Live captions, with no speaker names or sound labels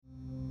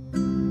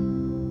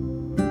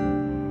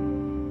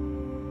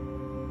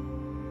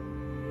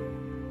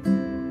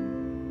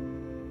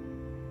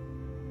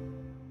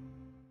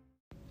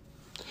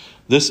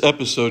This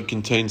episode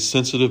contains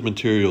sensitive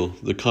material.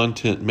 The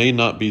content may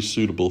not be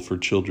suitable for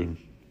children.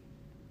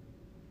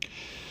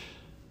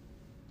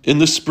 In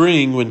the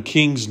spring, when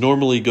kings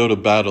normally go to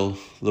battle,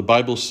 the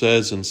Bible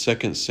says in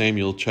 2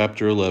 Samuel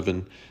chapter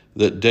 11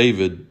 that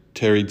David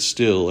tarried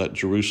still at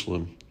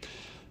Jerusalem.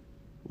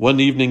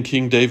 One evening,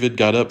 King David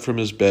got up from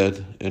his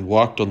bed and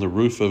walked on the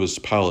roof of his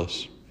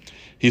palace.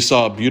 He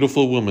saw a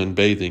beautiful woman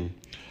bathing.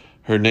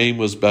 Her name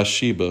was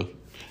Bathsheba.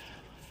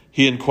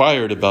 He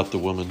inquired about the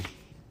woman,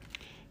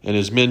 and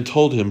his men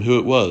told him who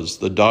it was,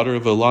 the daughter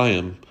of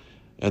Eliam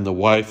and the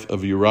wife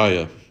of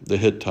Uriah the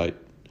Hittite.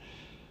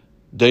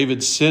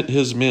 David sent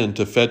his men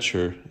to fetch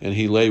her, and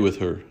he lay with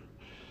her.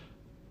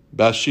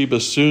 Bathsheba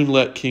soon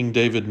let King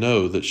David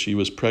know that she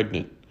was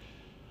pregnant.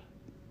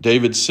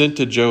 David sent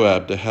to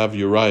Joab to have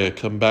Uriah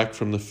come back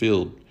from the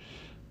field.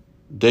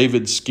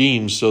 David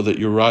schemed so that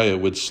Uriah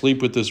would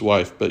sleep with his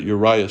wife, but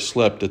Uriah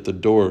slept at the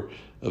door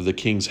of the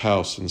king's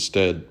house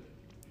instead.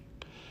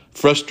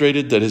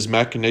 Frustrated that his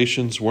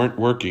machinations weren't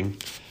working,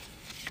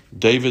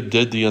 David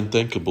did the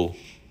unthinkable.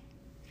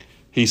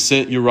 He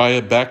sent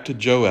Uriah back to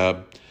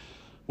Joab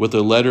with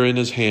a letter in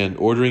his hand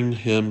ordering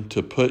him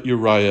to put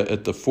Uriah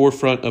at the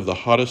forefront of the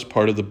hottest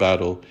part of the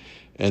battle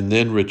and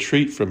then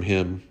retreat from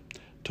him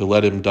to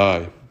let him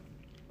die.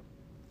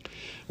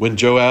 When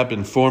Joab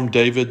informed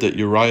David that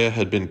Uriah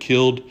had been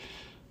killed,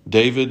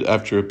 David,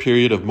 after a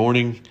period of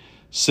mourning,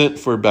 sent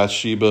for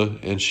Bathsheba,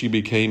 and she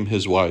became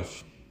his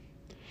wife.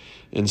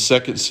 In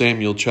 2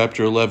 Samuel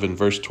chapter 11,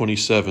 verse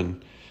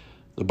 27,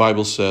 the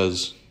Bible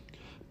says,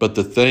 "But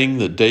the thing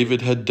that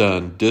David had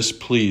done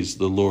displeased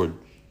the Lord."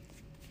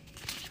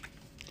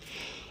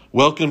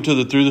 Welcome to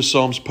the Through the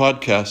Psalms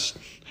podcast.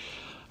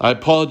 I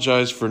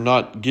apologize for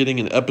not getting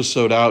an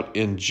episode out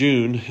in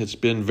June. It's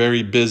been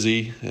very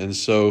busy, and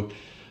so,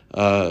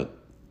 but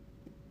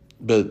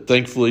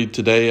thankfully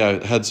today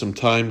I had some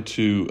time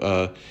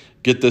to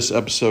get this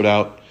episode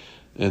out,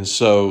 and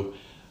so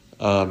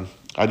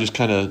I just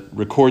kind of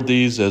record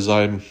these as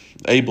I'm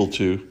able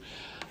to.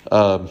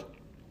 But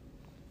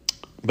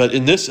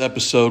in this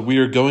episode, we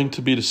are going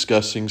to be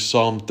discussing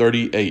Psalm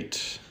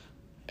 38.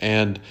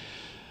 And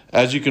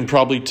as you can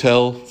probably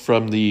tell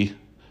from the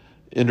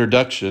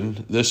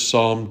introduction, this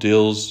psalm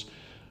deals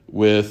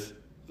with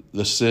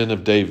the sin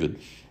of David.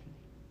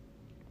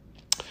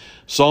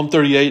 Psalm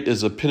 38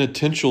 is a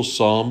penitential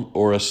psalm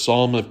or a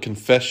psalm of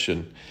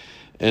confession.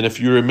 And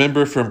if you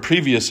remember from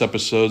previous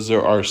episodes,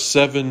 there are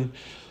 7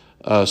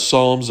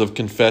 psalms of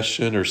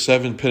confession or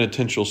 7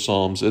 penitential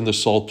psalms in the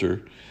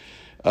Psalter.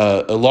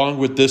 Along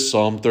with this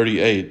Psalm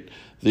 38,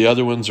 the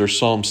other ones are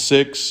Psalm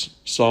 6,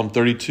 Psalm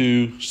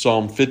 32,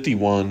 Psalm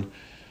 51,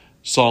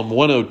 Psalm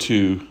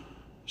 102,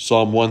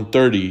 Psalm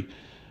 130,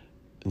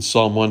 and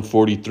Psalm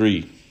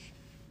 143.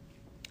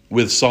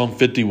 With Psalm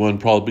 51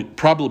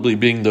 probably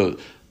being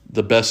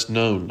the best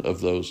known of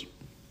those.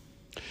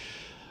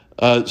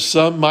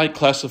 Some might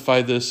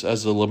classify this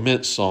as a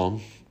lament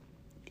psalm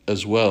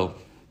as well.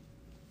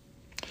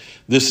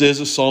 This is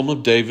a psalm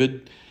of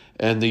David,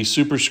 and the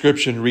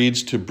superscription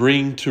reads, "to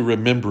bring to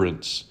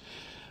remembrance."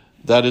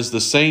 That is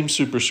the same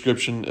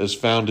superscription as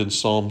found in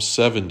Psalm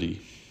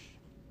 70.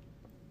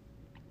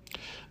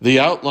 The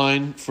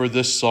outline for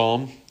this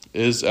psalm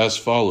is as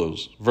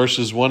follows.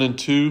 Verses 1 and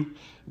 2,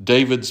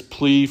 David's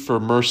plea for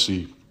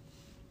mercy.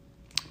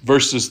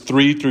 Verses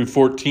 3 through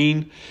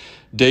 14,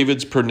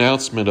 David's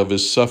pronouncement of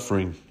his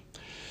suffering.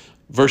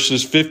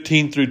 Verses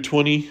 15 through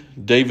 20,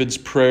 David's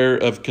prayer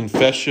of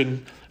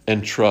confession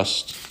and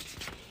trust.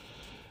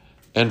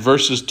 And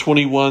verses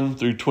 21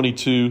 through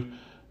 22,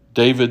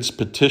 David's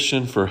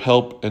petition for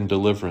help and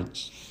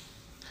deliverance.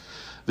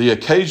 The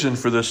occasion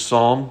for this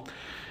psalm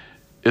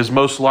is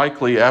most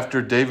likely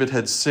after David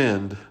had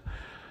sinned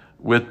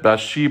with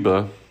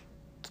Bathsheba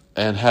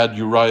and had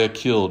Uriah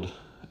killed,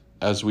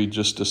 as we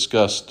just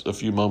discussed a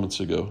few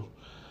moments ago.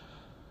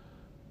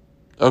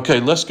 Okay,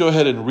 let's go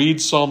ahead and read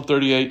Psalm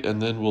 38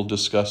 and then we'll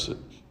discuss it.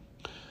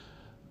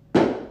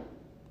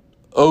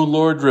 O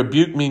Lord,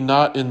 rebuke me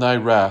not in thy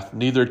wrath,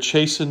 neither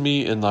chasten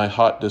me in thy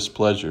hot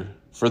displeasure.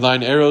 For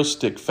thine arrows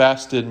stick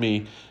fast in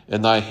me,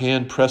 and thy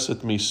hand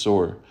presseth me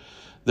sore.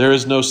 There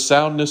is no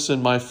soundness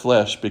in my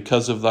flesh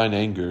because of thine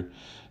anger,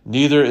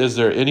 neither is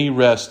there any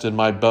rest in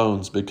my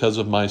bones because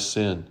of my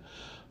sin.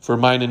 For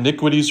mine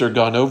iniquities are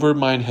gone over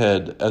mine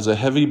head, as a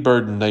heavy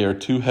burden they are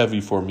too heavy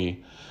for me.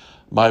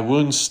 My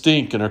wounds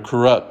stink and are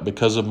corrupt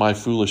because of my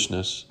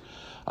foolishness.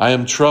 I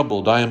am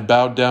troubled, I am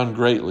bowed down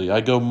greatly,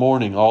 I go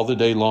mourning all the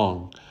day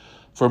long.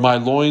 For my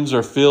loins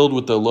are filled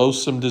with a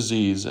loathsome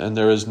disease, and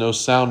there is no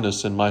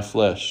soundness in my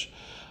flesh.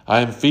 I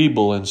am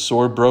feeble and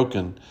sore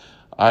broken.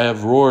 I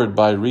have roared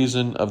by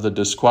reason of the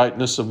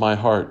disquietness of my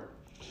heart.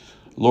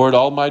 Lord,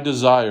 all my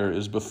desire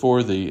is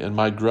before thee, and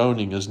my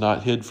groaning is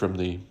not hid from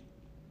thee.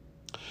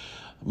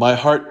 My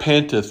heart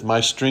panteth,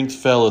 my strength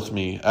faileth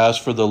me. As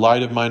for the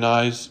light of mine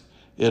eyes,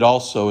 it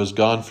also is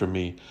gone from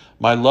me.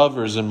 My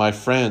lovers and my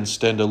friends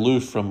stand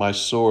aloof from my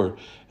sore,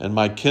 and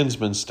my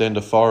kinsmen stand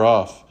afar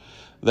off.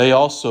 They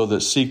also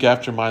that seek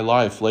after my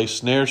life lay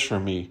snares for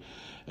me,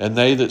 And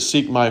they that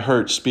seek my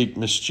hurt speak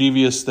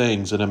mischievous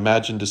things and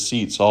imagine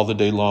deceits all the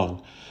day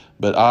long.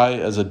 But I,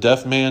 as a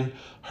deaf man,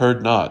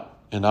 heard not,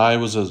 and I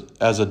was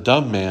as a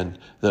dumb man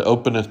that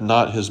openeth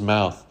not his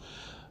mouth.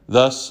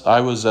 Thus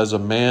I was as a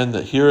man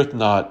that heareth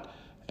not,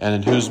 and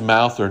in whose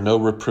mouth are no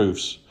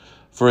reproofs.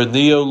 For in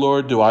thee, O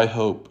Lord, do I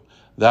hope.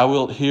 Thou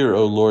wilt hear,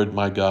 O Lord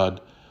my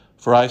God.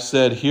 For I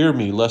said, hear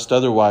me, lest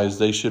otherwise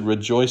they should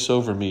rejoice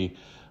over me.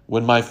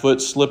 When my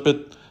foot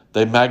slippeth,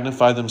 they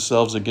magnify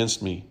themselves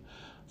against me.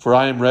 For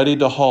I am ready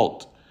to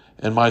halt,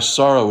 and my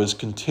sorrow is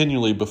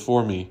continually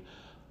before me.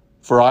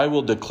 For I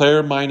will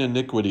declare mine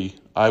iniquity,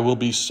 I will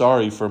be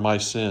sorry for my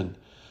sin.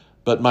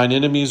 But mine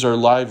enemies are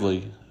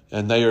lively,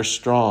 and they are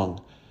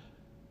strong,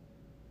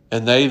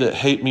 and they that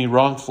hate me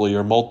wrongfully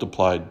are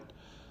multiplied.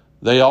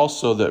 They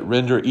also that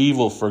render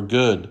evil for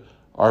good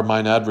are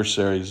mine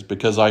adversaries,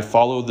 because I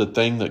follow the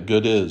thing that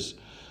good is.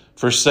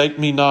 Forsake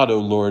me not, O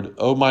Lord,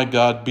 O my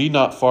God, be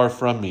not far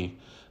from me.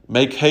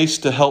 Make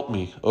haste to help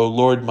me, O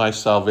Lord, my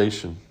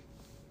salvation.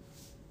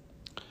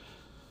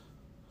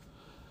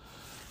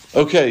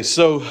 Okay,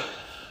 so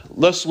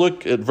let's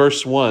look at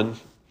verse 1.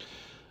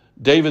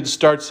 David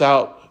starts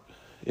out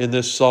in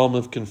this psalm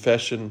of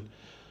confession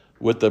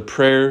with a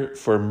prayer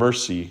for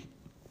mercy.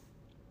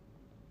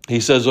 He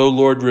says, O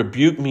Lord,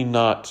 rebuke me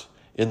not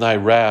in thy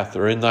wrath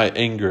or in thy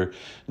anger,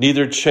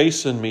 neither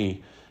chasten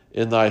me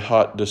in thy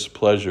hot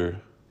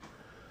displeasure.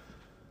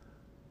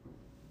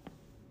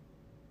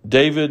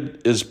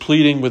 David is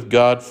pleading with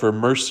God for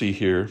mercy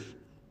here.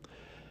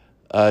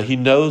 He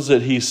knows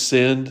that he's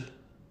sinned.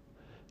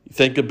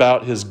 Think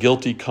about his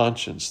guilty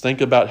conscience.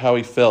 Think about how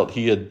he felt.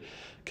 He had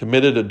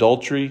committed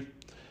adultery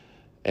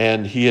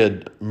and he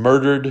had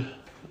murdered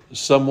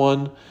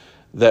someone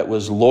that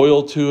was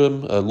loyal to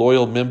him, a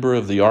loyal member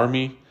of the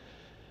army.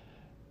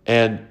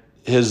 And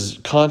his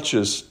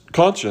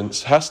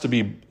conscience has to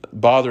be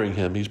bothering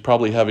him. He's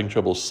probably having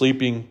trouble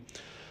sleeping.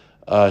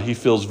 He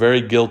feels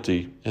very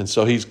guilty. And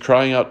so he's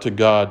crying out to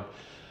God.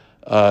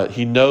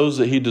 He knows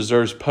that he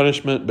deserves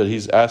punishment, but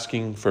he's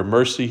asking for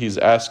mercy. He's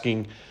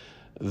asking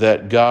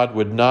that God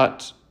would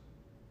not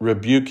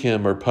rebuke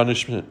him or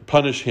punish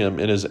him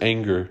in his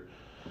anger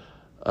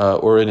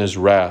or in his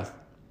wrath.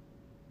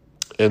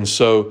 And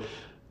so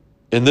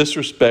in this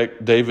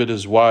respect, David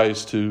is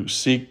wise to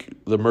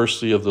seek the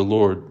mercy of the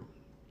Lord.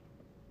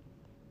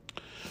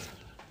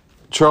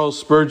 Charles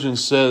Spurgeon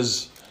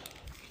says,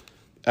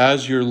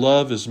 as your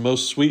love is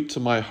most sweet to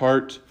my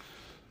heart,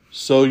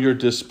 so your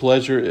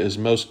displeasure is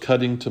most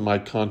cutting to my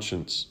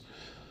conscience.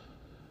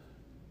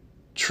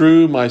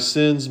 True, my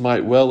sins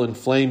might well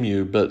inflame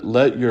you, but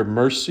let your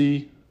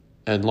mercy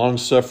and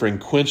long-suffering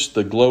quench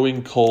the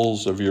glowing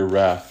coals of your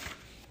wrath.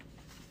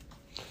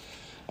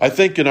 I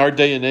think in our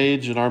day and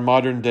age, in our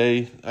modern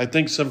day, I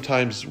think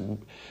sometimes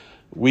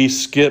we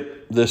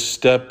skip this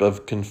step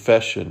of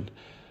confession.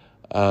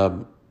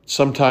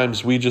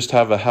 Sometimes we just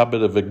have a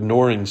habit of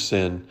ignoring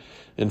sin.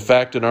 In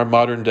fact, in our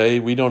modern day,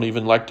 we don't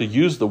even like to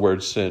use the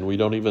word sin. We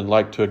don't even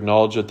like to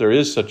acknowledge that there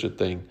is such a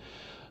thing.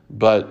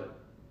 But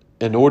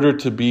in order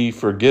to be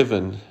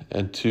forgiven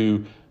and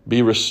to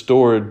be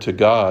restored to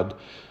God,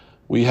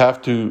 we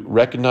have to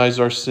recognize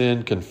our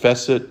sin,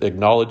 confess it,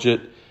 acknowledge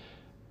it,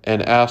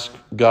 and ask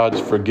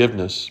God's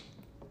forgiveness.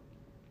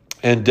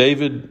 And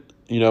David,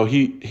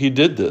 he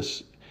did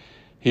this.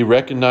 He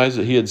recognized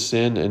that he had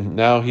sinned, and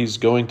now he's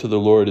going to the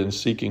Lord and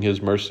seeking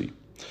his mercy.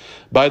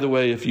 By the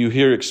way, if you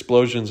hear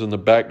explosions in the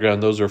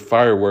background, those are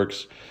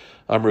fireworks.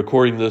 I'm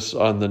recording this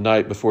on the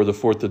night before the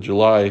 4th of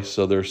July,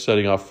 so they're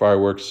setting off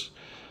fireworks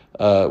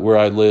where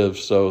I live,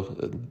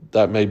 so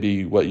that may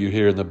be what you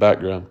hear in the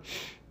background.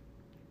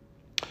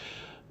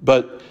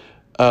 But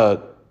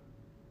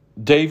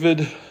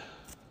David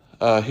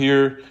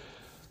here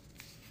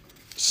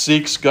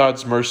seeks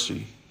God's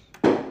mercy,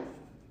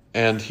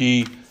 and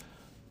he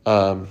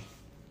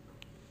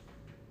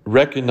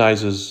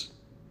recognizes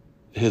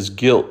his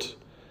guilt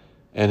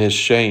and his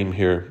shame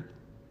here.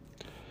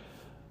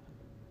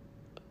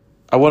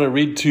 I want to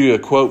read to you a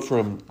quote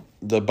from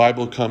the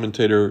Bible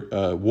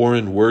commentator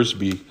Warren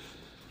Wiersbe.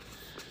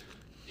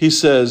 He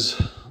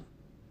says,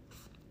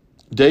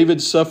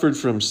 David suffered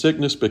from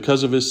sickness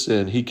because of his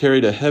sin. He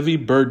carried a heavy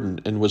burden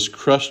and was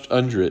crushed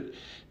under it.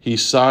 He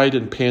sighed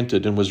and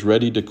panted and was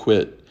ready to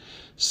quit.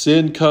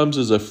 Sin comes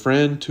as a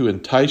friend to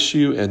entice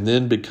you and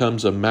then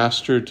becomes a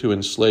master to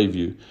enslave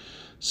you.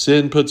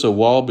 Sin puts a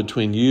wall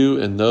between you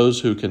and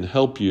those who can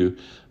help you,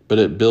 but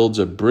it builds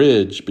a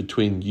bridge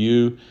between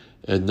you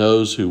and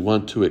those who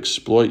want to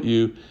exploit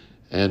you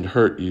and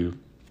hurt you.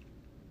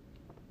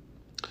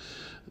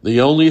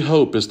 The only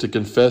hope is to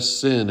confess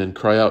sin and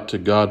cry out to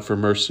God for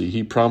mercy.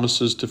 He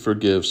promises to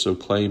forgive, so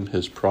claim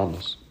his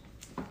promise.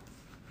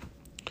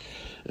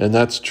 And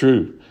that's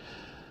true.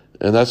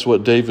 And that's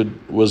what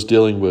David was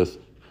dealing with.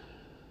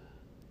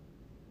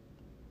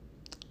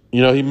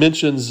 He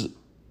mentions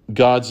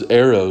God's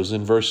arrows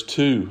in verse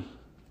 2,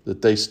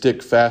 that they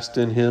stick fast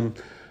in him,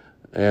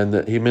 and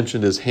that he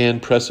mentioned his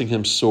hand pressing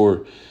him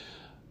sore.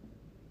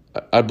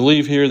 I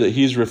believe here that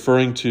he's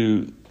referring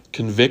to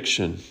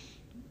conviction.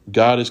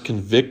 God is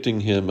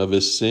convicting him of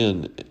his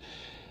sin,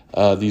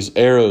 These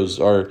arrows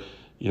are,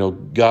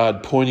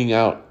 God pointing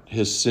out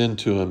his sin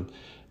to him,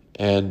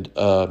 and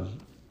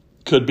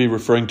could be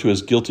referring to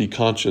his guilty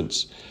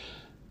conscience.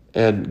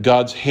 And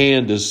God's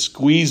hand is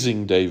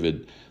squeezing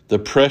David. The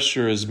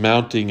pressure is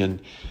mounting,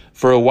 and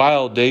for a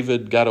while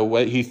David got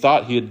away. He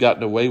thought he had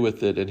gotten away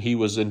with it, and he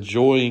was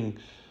enjoying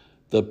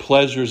the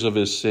pleasures of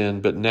his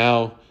sin, but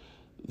now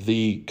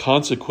the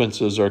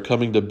consequences are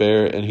coming to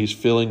bear, and he's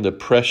feeling the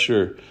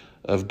pressure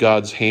of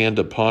God's hand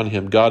upon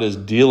him. God is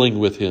dealing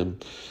with him.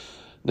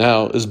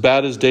 Now, as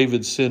bad as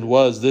David's sin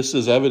was, this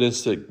is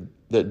evidence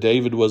that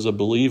David was a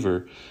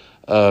believer.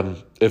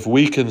 If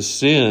we can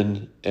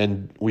sin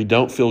and we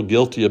don't feel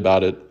guilty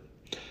about it,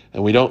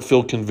 and we don't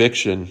feel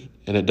conviction,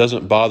 and it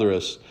doesn't bother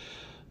us,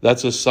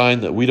 that's a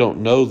sign that we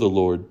don't know the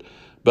Lord.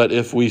 But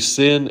if we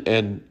sin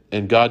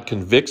and God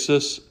convicts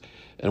us,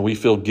 and we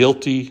feel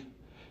guilty,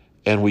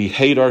 and we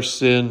hate our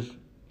sin,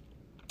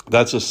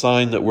 that's a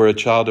sign that we're a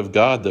child of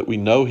God, that we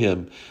know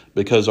him,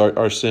 because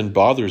our sin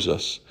bothers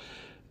us.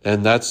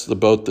 And that's the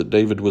boat that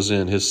David was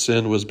in. His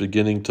sin was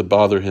beginning to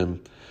bother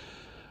him.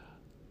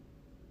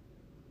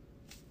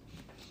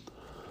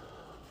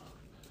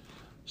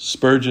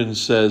 Spurgeon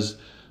says,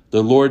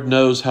 "The Lord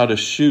knows how to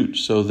shoot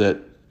so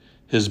that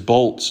his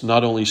bolts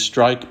not only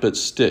strike but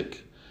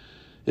stick.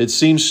 It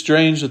seems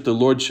strange that the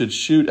Lord should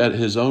shoot at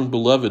his own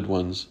beloved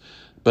ones,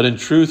 but in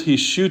truth he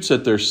shoots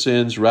at their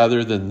sins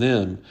rather than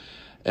them,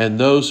 and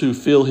those who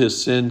feel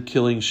his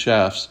sin-killing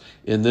shafts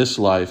in this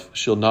life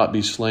shall not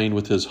be slain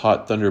with his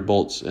hot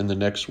thunderbolts in the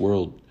next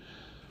world."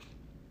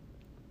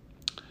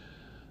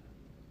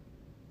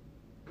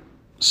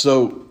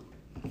 So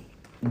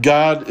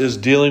God is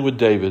dealing with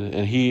David,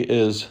 and he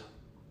is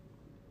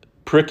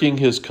pricking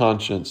his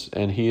conscience,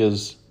 and he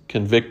is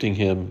convicting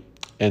him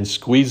and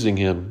squeezing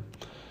him,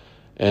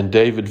 and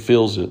David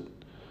feels it.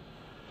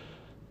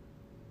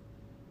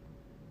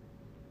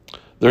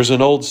 There's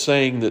an old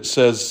saying that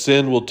says,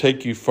 "Sin will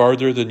take you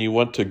farther than you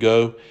want to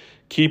go,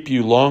 keep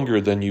you longer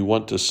than you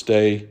want to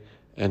stay,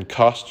 and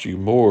cost you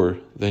more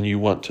than you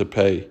want to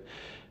pay."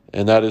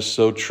 And that is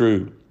so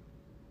true.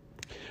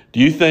 Do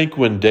you think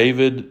when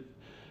David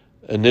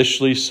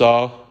initially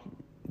saw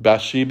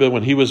Bathsheba,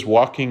 when he was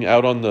walking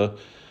out on the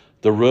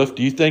roof,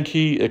 do you think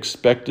he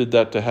expected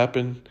that to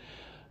happen?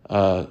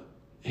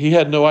 He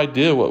had no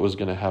idea what was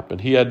going to happen.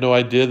 He had no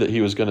idea that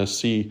he was going to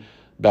see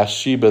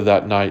Bathsheba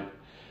that night.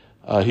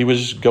 He was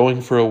just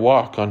going for a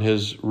walk on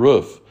his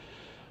roof.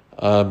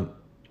 And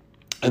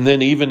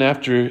then even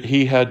after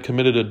he had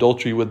committed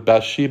adultery with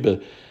Bathsheba,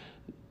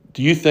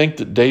 do you think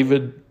that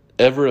David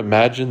ever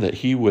imagined that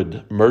he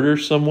would murder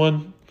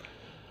someone?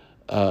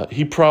 That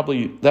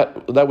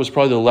was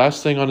probably the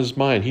last thing on his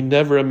mind. He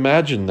never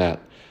imagined that.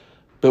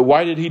 But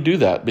why did he do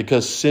that?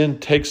 Because sin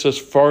takes us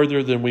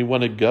farther than we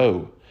want to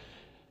go.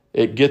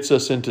 It gets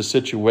us into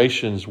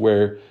situations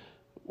where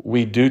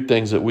we do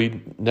things that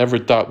we never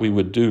thought we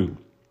would do.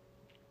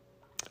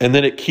 And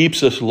then it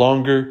keeps us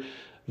longer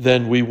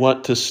than we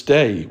want to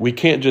stay. We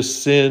can't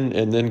just sin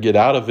and then get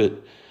out of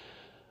it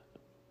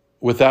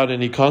without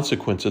any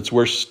consequences.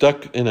 We're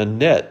stuck in a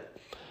net,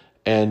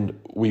 and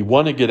we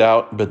want to get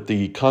out, but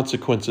the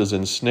consequences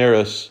ensnare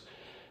us,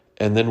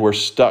 and then we're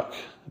stuck.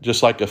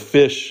 Just like a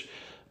fish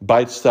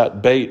bites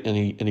that bait,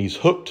 and he's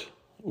hooked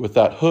with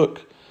that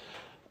hook,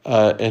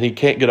 and he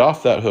can't get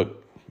off that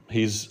hook.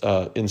 He's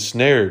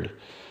ensnared.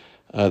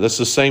 That's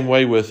the same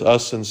way with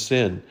us and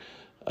sin.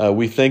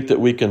 We think that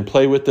we can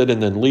play with it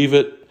and then leave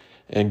it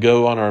and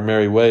go on our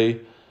merry way,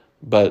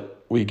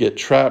 but we get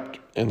trapped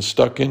and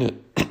stuck in it.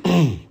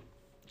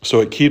 So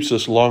it keeps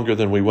us longer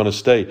than we want to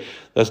stay.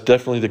 That's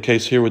definitely the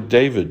case here with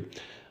David.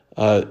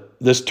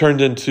 This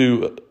turned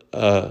into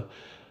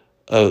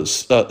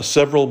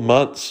several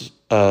months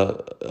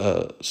of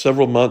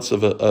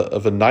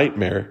a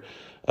nightmare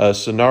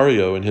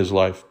scenario in his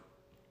life.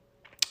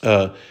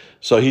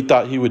 So he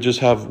thought he would just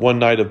have one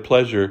night of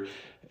pleasure,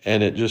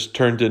 and it just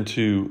turned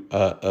into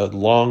a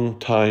long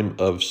time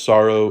of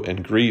sorrow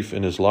and grief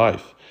in his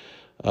life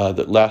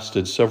that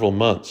lasted several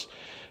months.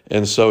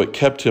 And so it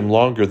kept him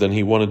longer than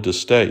he wanted to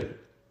stay.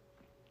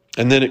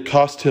 And then it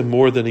cost him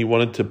more than he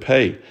wanted to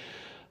pay.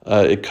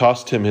 It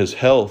cost him his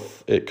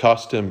health. It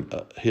cost him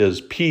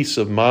his peace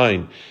of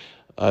mind.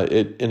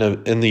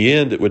 In the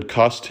end, it would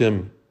cost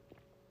him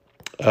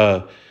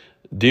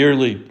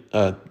dearly.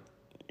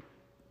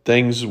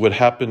 Things would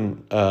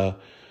happen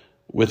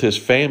with his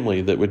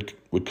family that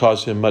would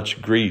cause him much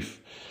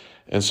grief.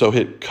 And so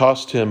it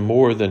cost him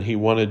more than he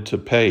wanted to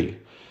pay.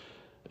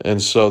 And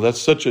so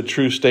that's such a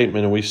true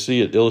statement, and we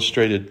see it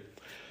illustrated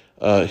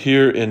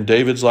here in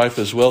David's life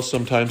as well,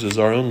 sometimes as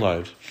our own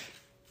lives.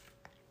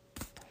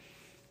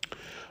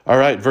 All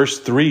right, verse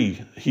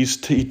 3, he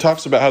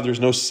talks about how there's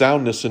no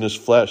soundness in his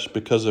flesh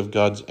because of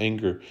God's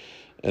anger,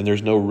 and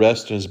there's no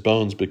rest in his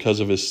bones because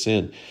of his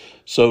sin.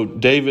 So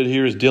David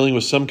here is dealing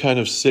with some kind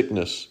of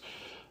sickness.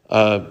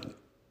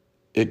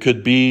 It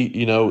could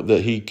be,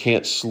 that he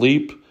can't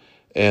sleep,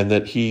 and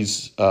that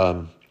he's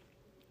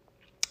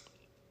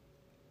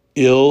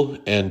ill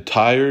and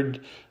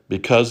tired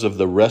because of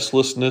the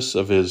restlessness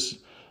of his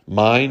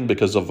mind,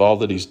 because of all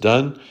that he's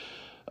done.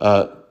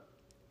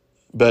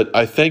 But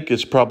I think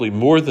it's probably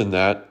more than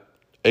that.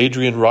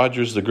 Adrian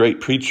Rogers, the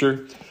great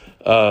preacher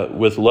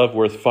with Love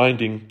Worth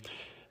Finding,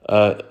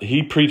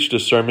 he preached a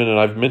sermon, and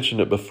I've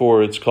mentioned it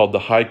before. It's called The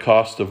High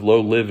Cost of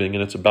Low Living,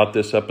 and it's about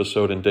this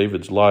episode in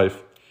David's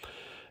life.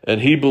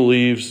 And he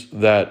believes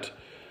that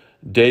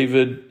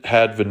David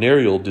had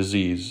venereal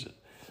disease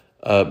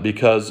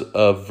because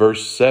of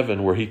verse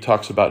 7, where he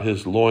talks about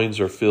his loins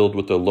are filled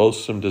with a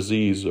loathsome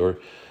disease, or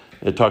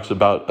it talks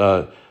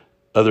about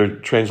other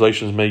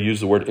translations may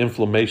use the word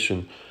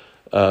inflammation.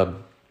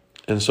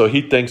 And so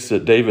he thinks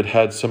that David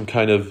had some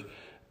kind of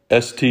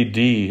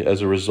STD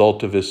as a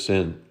result of his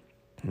sin.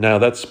 Now,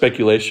 that's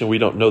speculation. We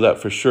don't know that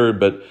for sure,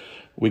 but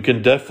we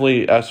can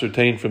definitely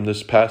ascertain from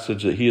this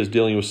passage that he is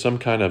dealing with some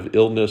kind of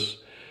illness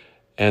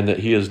and that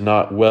he is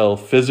not well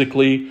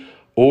physically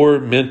or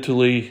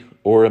mentally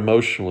or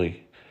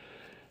emotionally.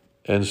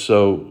 And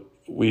so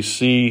we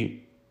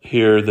see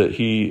here that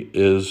he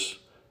is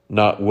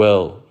not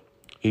well.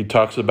 He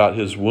talks about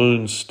his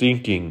wounds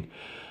stinking.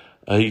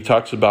 He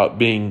talks about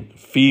being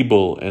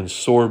feeble and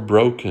sore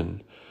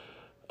broken.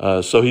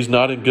 So he's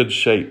not in good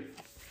shape.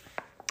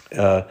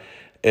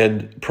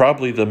 And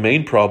probably the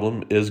main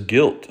problem is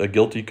guilt. A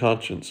guilty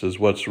conscience is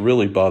what's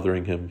really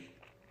bothering him.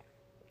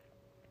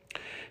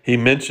 He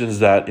mentions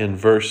that in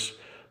verse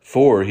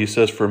 4. He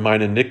says, "For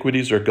mine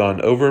iniquities are gone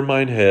over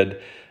mine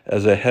head,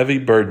 as a heavy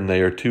burden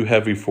they are too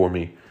heavy for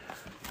me."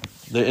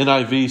 The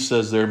NIV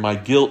says there, "My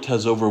guilt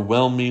has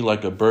overwhelmed me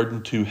like a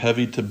burden too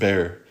heavy to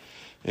bear."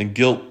 And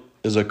guilt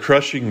is a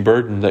crushing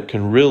burden that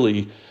can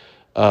really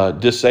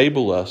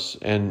disable us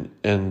and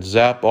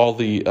zap all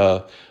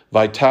the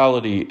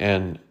vitality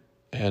and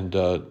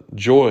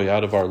joy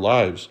out of our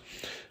lives.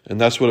 And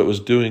that's what it was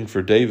doing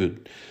for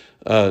David.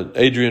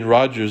 Adrian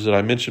Rogers, that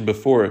I mentioned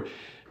before,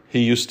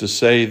 he used to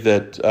say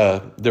that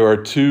there are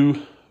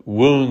two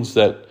wounds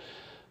that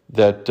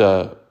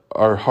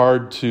are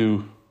hard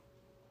to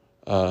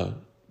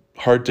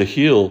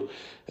heal,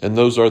 and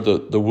those are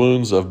the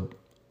wounds of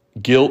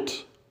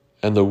guilt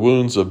and the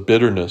wounds of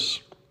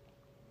bitterness.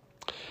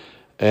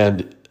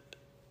 And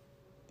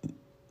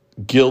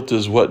guilt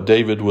is what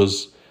David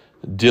was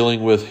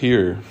dealing with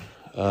here.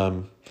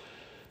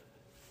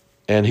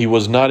 And he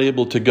was not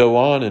able to go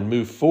on and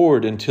move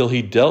forward until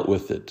he dealt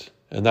with it.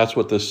 And that's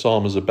what this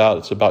psalm is about.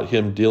 It's about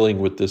him dealing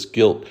with this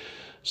guilt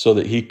so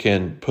that he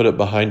can put it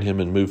behind him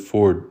and move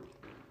forward.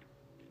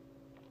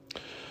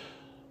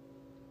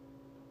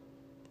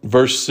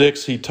 Verse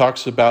 6, he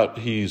talks about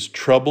he's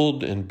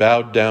troubled and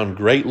bowed down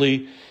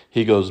greatly.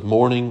 He goes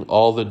mourning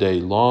all the day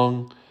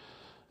long.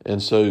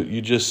 And so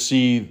you just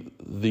see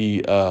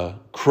the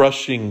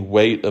crushing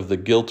weight of the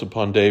guilt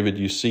upon David.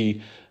 You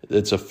see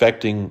it's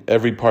affecting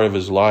every part of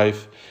his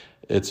life.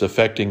 It's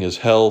affecting his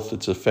health.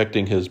 It's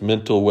affecting his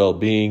mental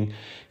well-being.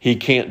 He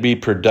can't be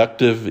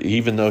productive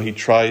even though he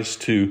tries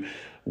to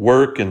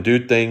work and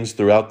do things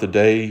throughout the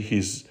day.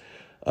 He's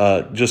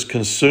just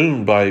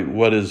consumed by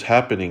what is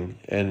happening,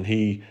 and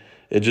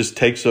it just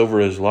takes over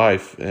his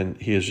life, and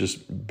he is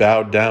just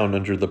bowed down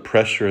under the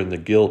pressure and the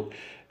guilt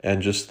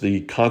and just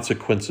the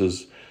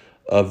consequences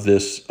of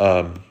this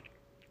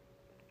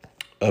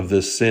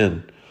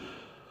sin.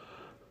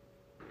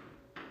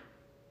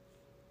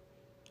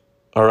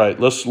 All right,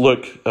 let's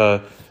look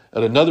at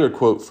another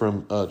quote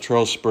from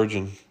Charles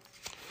Spurgeon.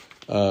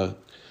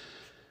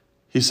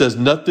 He says,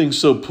 "Nothing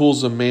so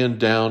pulls a man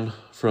down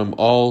from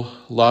all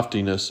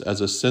loftiness as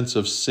a sense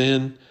of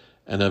sin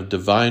and of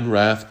divine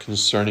wrath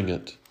concerning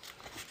it."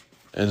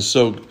 And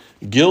so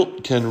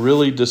guilt can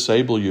really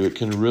disable you. It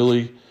can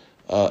really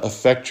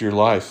affect your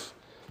life.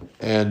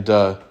 And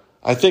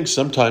I think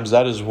sometimes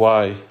that is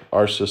why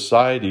our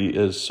society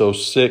is so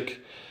sick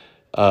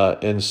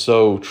and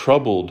so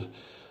troubled,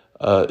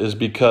 is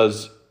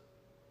because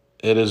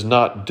it is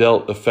not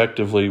dealt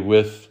effectively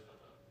with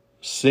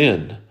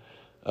sin.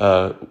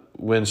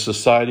 When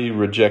society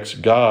rejects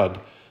God,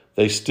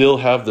 they still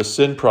have the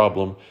sin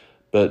problem,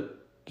 but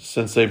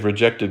since they've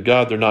rejected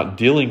God, they're not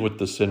dealing with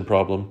the sin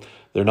problem.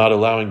 They're not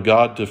allowing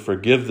God to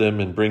forgive them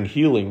and bring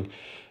healing.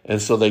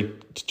 And so they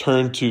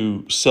turn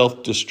to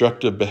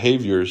self-destructive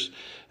behaviors,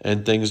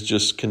 and things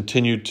just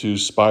continue to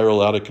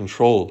spiral out of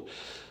control.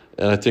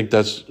 And I think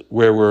that's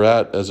where we're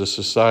at as a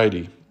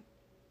society.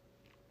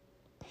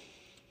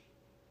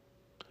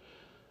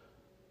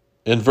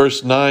 In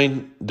verse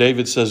 9,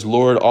 David says,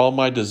 "Lord, all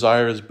my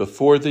desire is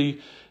before thee,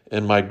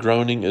 and my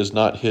groaning is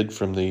not hid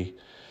from thee."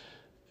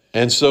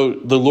 And so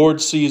the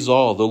Lord sees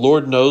all. The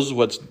Lord knows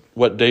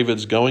what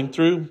David's going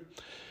through.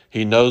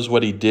 He knows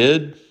what he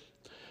did.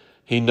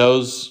 He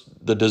knows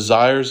the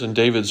desires in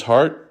David's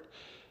heart.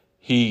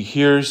 He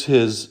hears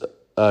his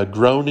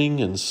groaning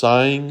and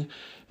sighing.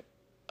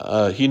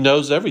 He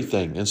knows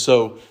everything.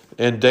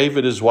 And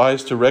David is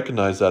wise to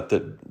recognize that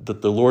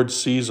the Lord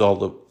sees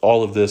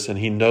all of this, and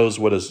he knows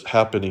what is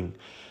happening.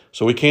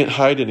 So we can't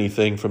hide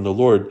anything from the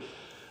Lord.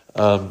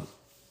 And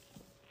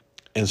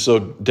so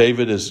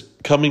David is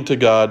coming to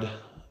God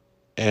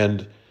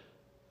and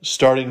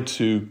starting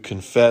to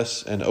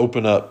confess and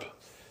open up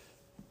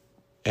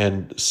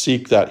and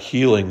seek that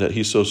healing that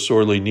he so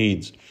sorely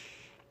needs.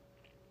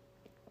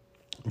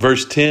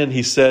 Verse 10,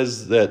 he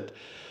says that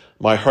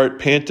my heart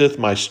panteth,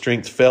 my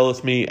strength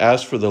faileth me.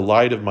 As for the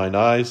light of mine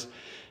eyes,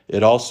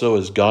 it also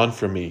is gone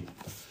from me.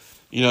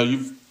 You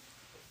know,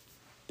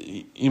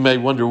 you may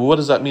wonder, well, what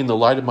does that mean? The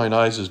light of mine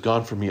eyes is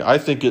gone from me. I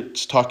think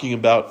it's talking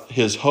about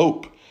his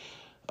hope.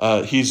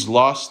 He's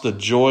lost the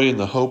joy and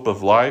the hope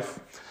of life.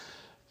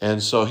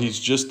 And so he's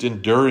just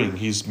enduring.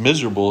 He's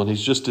miserable and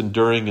he's just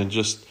enduring and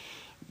just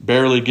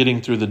barely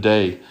getting through the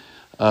day.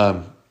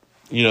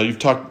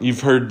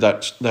 You've heard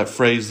that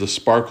phrase, the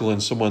sparkle in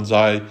someone's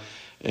eye,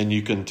 and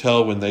you can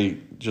tell when they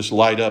just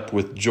light up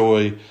with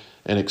joy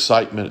and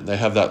excitement. They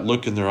have that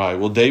look in their eye.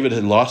 Well, David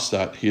had lost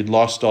that. He had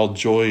lost all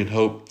joy and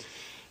hope,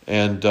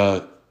 and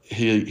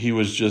he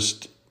was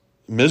just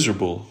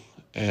miserable.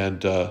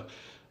 And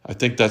I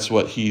think that's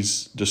what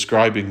he's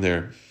describing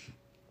there.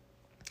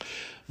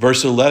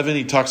 Verse 11,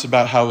 he talks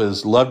about how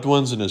his loved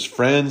ones and his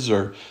friends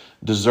are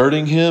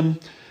deserting him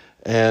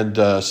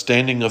and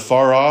standing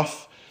afar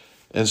off.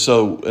 And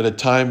so at a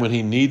time when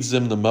he needs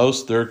them the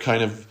most, they're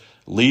kind of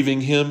leaving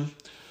him.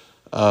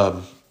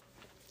 And,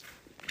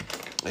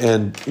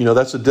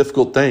 that's a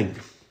difficult thing.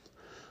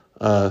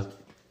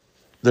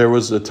 There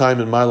was a time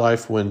in my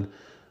life when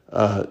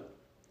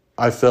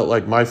I felt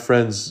like my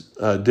friends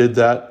did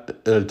that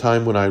at a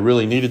time when I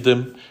really needed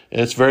them.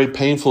 And it's very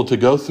painful to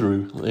go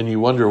through. And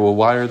you wonder, well,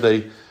 why are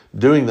they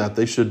doing that?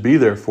 They should be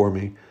there for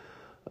me.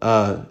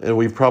 And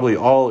we've probably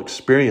all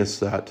experienced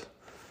that.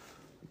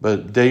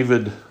 But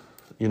David,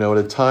 at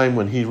a time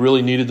when he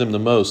really needed them the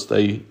most,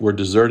 they were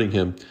deserting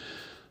him.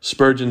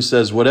 Spurgeon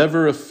says,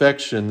 whatever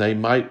affection they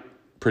might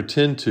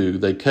pretend to,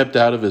 they kept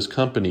out of his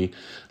company,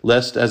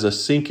 lest as a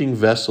sinking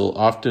vessel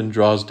often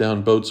draws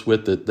down boats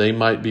with it, they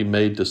might be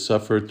made to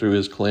suffer through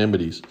his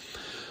calamities.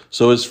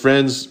 So his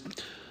friends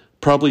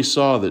probably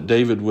saw that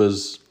David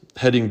was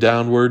heading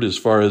downward as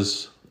far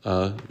as,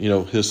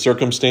 his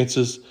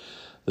circumstances,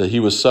 that he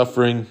was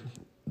suffering,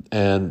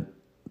 and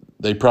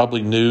they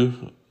probably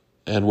knew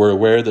and were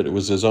aware that it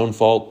was his own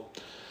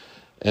fault.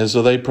 And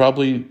so they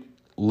probably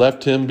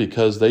left him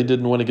because they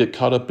didn't want to get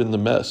caught up in the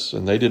mess,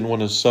 and they didn't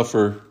want to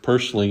suffer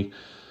personally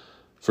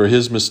for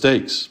his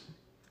mistakes.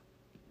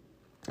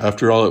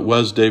 After all, it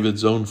was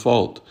David's own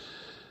fault.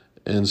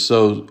 And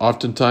so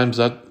oftentimes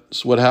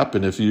that's what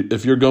happened. If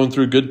you're going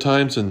through good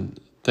times and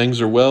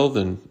things are well,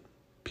 then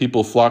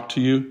people flock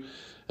to you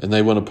and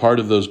they want a part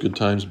of those good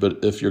times.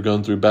 But if you're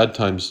going through bad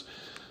times,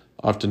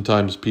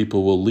 oftentimes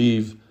people will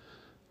leave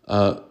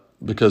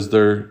because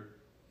they're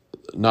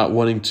not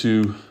wanting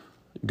to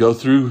go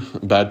through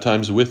bad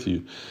times with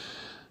you.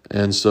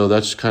 And so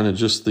that's kind of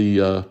just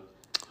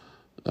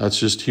that's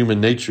just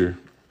human nature.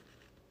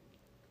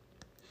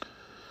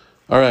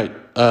 All right,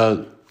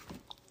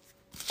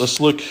 let's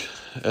look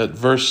at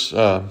verse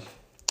 12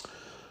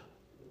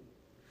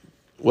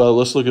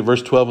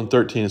 and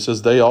 13. It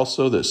says, they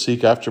also that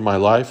seek after my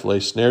life lay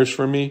snares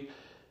for me,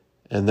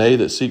 and they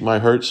that seek my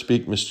hurt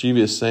speak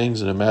mischievous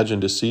sayings and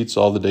imagine deceits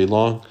all the day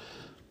long.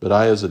 But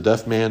I as a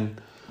deaf man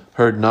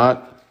heard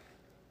not,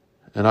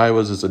 and I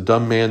was as a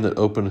dumb man that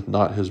opened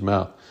not his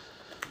mouth.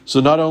 So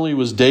not only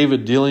was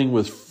David dealing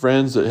with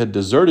friends that had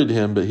deserted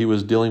him, but he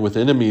was dealing with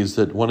enemies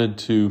that wanted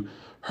to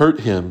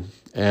hurt him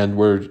and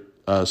were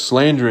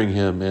slandering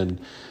him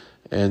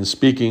and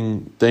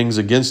speaking things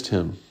against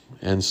him.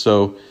 And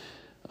so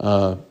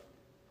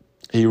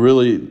he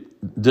really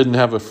didn't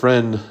have a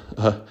friend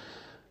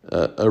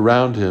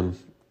around him.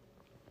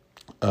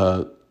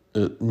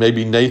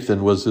 Maybe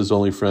Nathan was his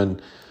only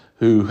friend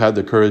who had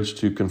the courage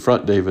to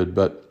confront David.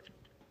 But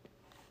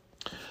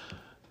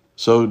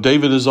so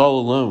David is all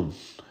alone.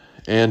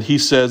 And he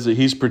says that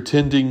he's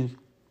pretending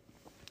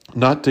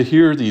not to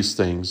hear these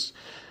things.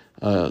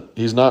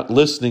 He's not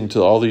listening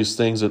to all these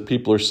things that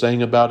people are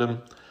saying about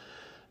him.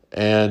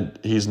 And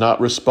he's not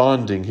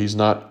responding. He's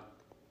not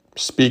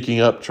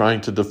speaking up,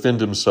 trying to defend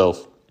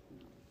himself.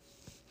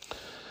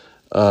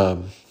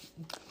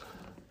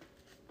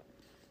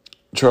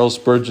 Charles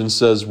Spurgeon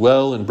says,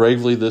 well and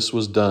bravely this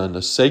was done.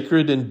 A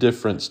sacred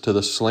indifference to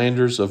the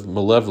slanders of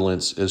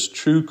malevolence is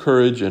true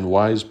courage and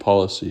wise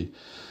policy.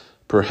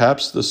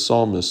 Perhaps the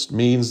psalmist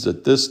means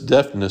that this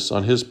deafness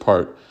on his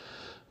part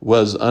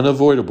was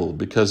unavoidable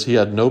because he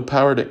had no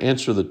power to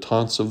answer the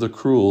taunts of the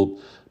cruel,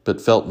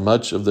 but felt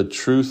much of the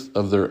truth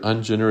of their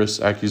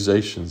ungenerous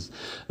accusations.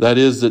 That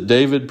is, that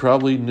David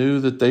probably knew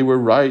that they were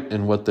right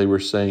in what they were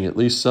saying, at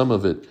least some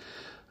of it,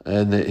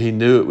 and that he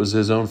knew it was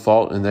his own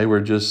fault, and they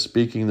were just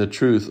speaking the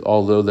truth,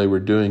 although they were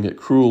doing it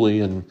cruelly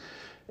and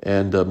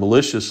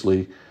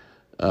maliciously.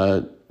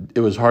 It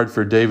was hard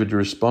for David to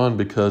respond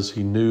because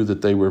he knew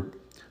that they were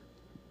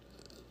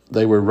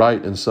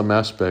right in some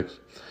aspects.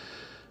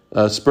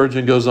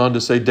 Spurgeon goes on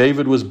to say,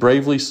 David was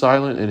bravely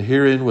silent, and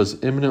herein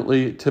was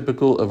eminently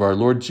typical of our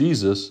Lord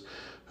Jesus,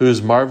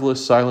 whose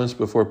marvelous silence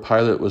before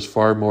Pilate was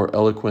far more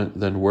eloquent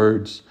than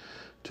words.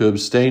 To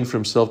abstain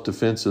from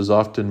self-defense is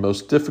often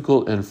most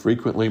difficult and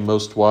frequently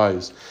most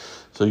wise.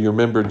 So you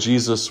remember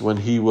Jesus when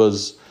he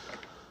was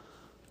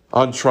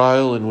on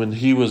trial and when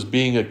he was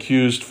being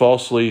accused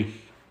falsely,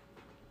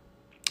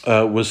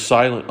 was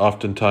silent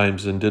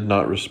oftentimes and did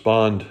not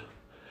respond.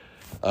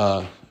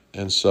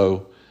 And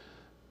so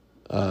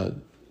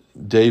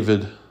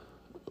David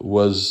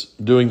was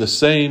doing the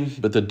same,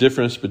 but the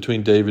difference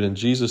between David and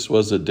Jesus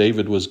was that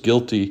David was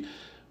guilty,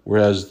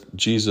 whereas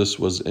Jesus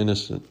was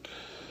innocent.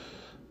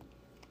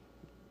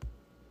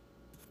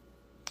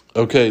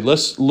 Okay,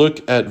 let's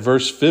look at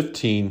verse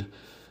 15.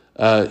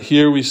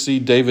 Here we see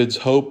David's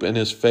hope and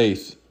his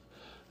faith.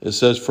 It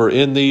says, "For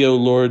in thee, O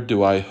Lord,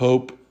 do I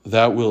hope.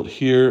 Thou wilt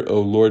hear, O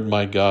Lord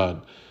my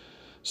God."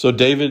 So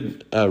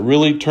David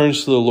really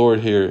turns to the Lord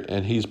here,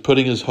 and he's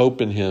putting his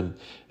hope in him,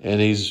 and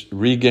he's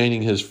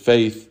regaining his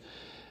faith,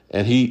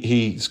 and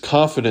he's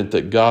confident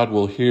that God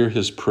will hear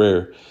his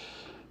prayer.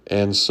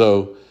 And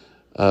so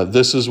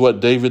this is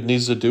what David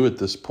needs to do at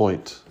this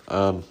point.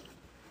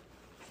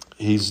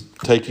 He's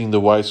taking the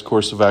wise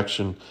course of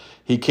action.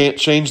 He can't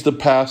change the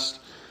past,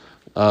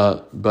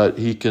 but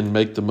he can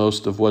make the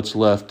most of what's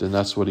left, and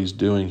that's what he's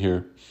doing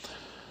here.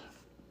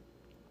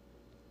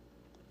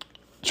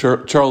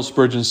 Charles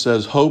Spurgeon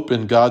says, "Hope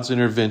in God's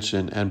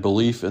intervention and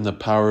belief in the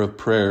power of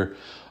prayer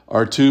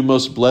are two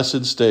most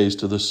blessed stays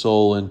to the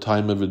soul in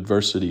time of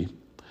adversity.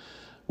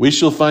 We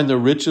shall find the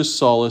richest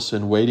solace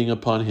in waiting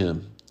upon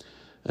him."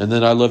 And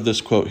then I love this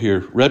quote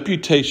here.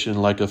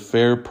 "Reputation, like a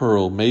fair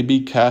pearl, may be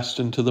cast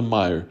into the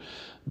mire,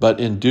 but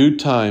in due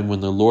time,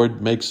 when the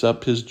Lord makes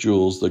up his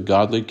jewels, the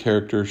godly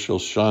character shall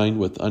shine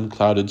with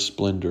unclouded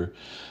splendor.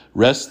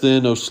 Rest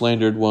then, O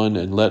slandered one,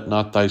 and let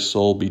not thy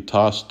soul be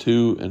tossed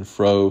to and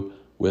fro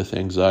with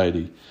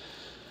anxiety."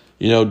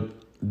 You know,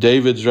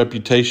 David's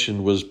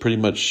reputation was pretty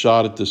much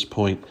shot at this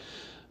point,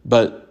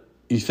 but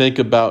you think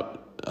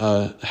about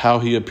how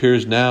he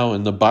appears now,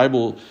 and the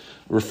Bible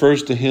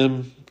refers to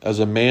him as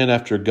a man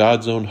after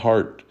God's own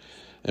heart.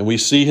 And we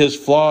see his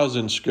flaws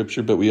in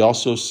Scripture, but we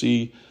also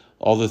see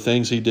all the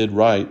things he did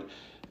right,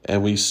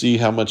 and we see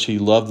how much he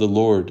loved the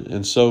Lord.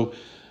 And so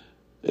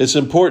it's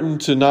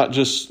important to not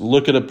just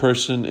look at a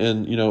person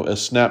in, a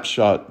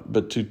snapshot,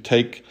 but to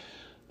take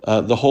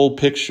the whole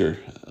picture.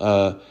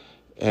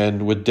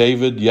 And with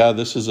David,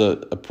 this is a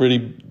pretty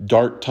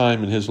dark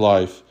time in his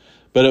life,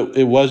 but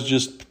it was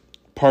just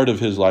part of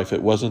his life.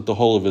 It wasn't the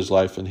whole of his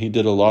life, and he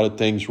did a lot of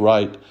things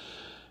right.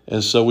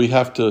 And so we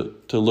have to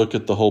look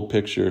at the whole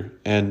picture.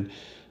 And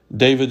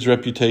David's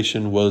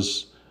reputation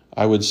was,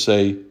 I would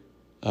say,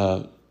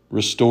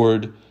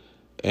 restored,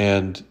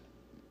 and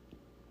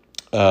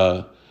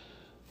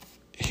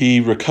he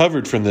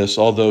recovered from this,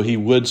 although he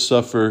would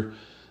suffer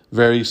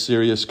very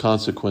serious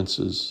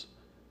consequences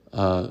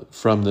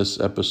from this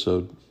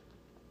episode.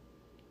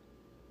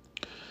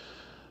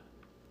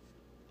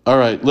 All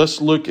right, let's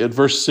look at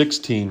verse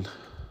 16.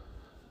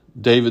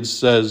 David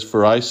says,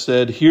 "For I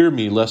said, hear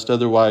me, lest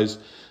otherwise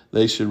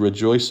they should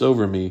rejoice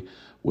over me.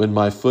 When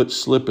my foot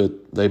slippeth,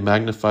 they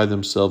magnify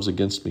themselves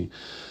against me."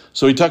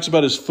 So he talks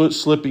about his foot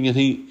slipping, and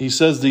he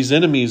says these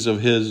enemies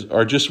of his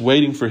are just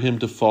waiting for him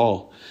to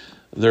fall.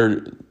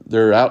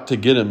 They're out to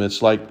get him.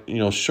 It's like,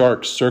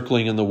 sharks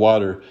circling in the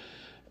water,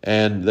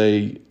 and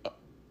they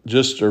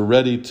just are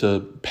ready to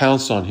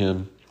pounce on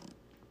him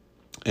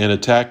and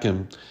attack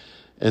him.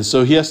 And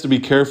so he has to be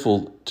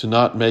careful to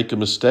not make a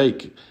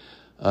mistake,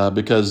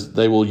 because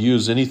they will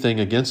use anything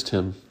against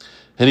him.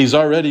 And he's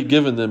already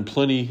given them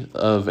plenty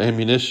of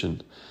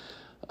ammunition.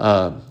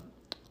 And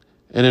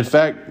in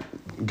fact,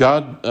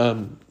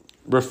 God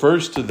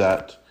refers to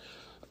that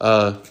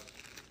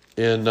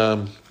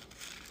in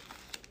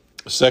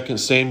 2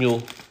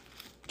 Samuel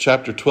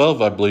chapter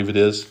 12, I believe it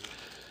is.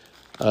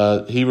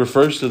 He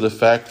refers to the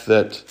fact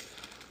that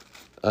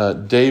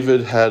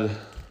David had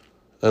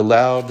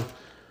allowed,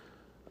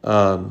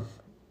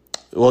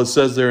 it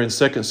says there in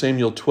 2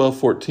 Samuel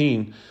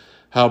 12:14,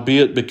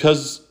 "Howbeit,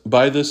 because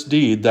by this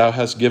deed thou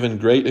hast given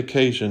great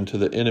occasion to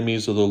the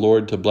enemies of the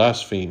Lord to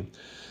blaspheme,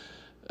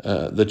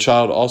 the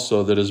child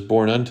also that is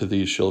born unto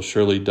thee shall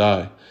surely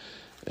die."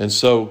 And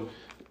so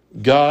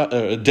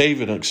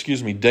David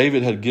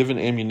had given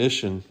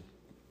ammunition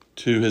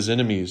to his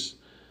enemies.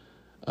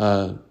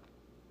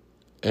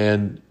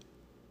 And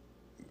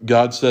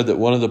God said that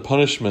one of the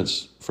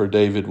punishments for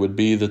David would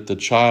be that the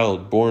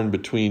child born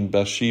between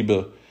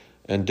Bathsheba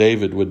and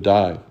David would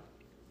die.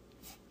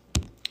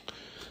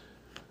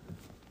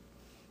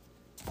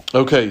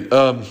 Okay,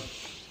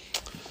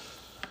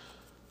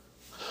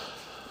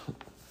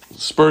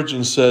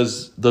 Spurgeon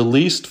says, "The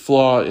least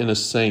flaw in a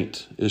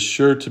saint is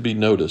sure to be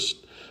noticed.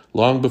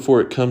 Long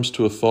before it comes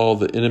to a fall,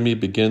 the enemy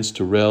begins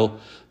to rail.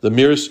 The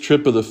merest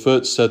trip of the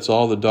foot sets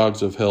all the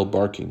dogs of hell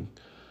barking.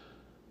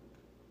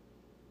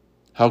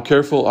 How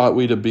careful ought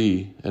we to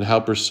be, and how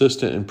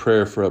persistent in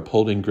prayer for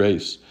upholding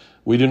grace.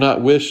 We do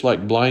not wish,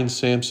 like blind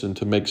Samson,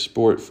 to make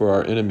sport for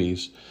our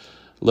enemies.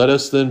 Let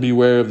us then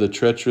beware of the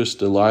treacherous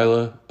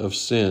Delilah of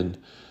sin,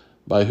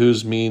 by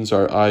whose means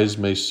our eyes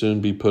may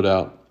soon be put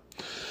out."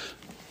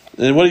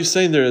 And what he's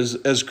saying there is,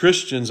 as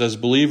Christians, as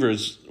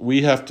believers,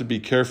 we have to be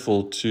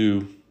careful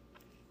to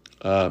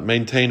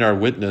maintain our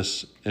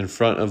witness in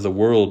front of the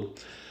world,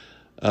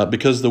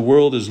 because the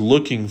world is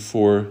looking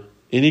for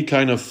any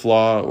kind of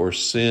flaw or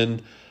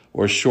sin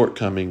or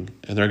shortcoming,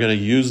 and they're going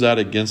to use that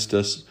against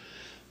us.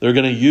 They're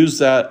going to use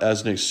that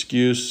as an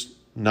excuse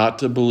not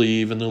to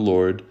believe in the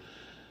Lord,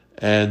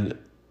 and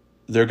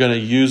they're going to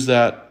use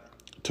that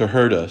to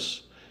hurt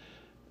us.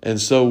 And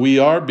so we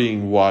are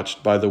being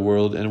watched by the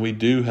world, and we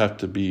do have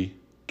to be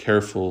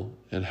careful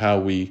in how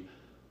we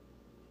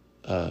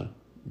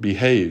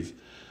behave.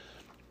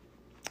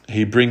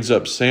 He brings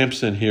up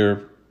Samson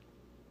here,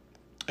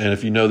 and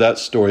if you know that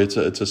story, it's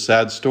a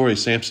sad story.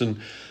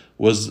 Samson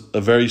was a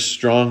very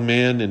strong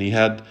man, and he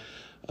had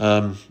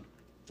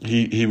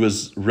he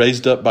was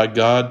raised up by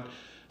God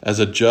as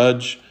a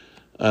judge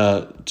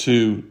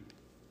to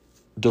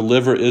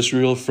deliver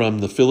Israel from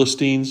the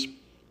Philistines,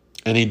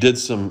 and he did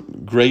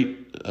some great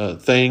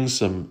things,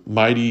 some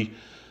mighty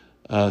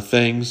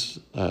things,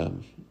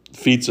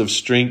 feats of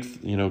strength,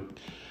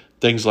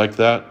 things like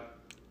that.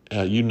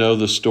 You know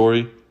the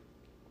story.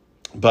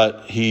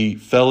 But he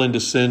fell into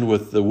sin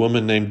with the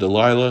woman named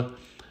Delilah,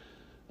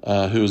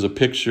 who is a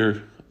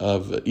picture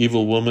of an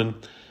evil woman,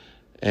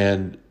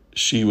 and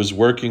she was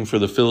working for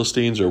the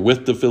Philistines or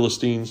with the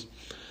Philistines,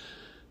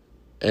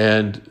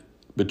 and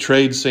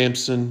betrayed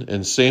Samson.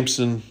 And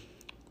Samson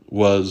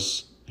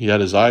he had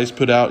his eyes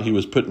put out, he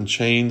was put in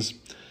chains,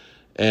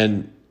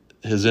 and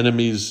his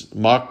enemies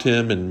mocked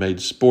him and made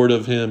sport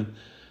of him.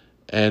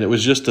 And it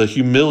was just a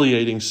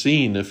humiliating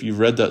scene. If you've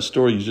read that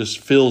story, you just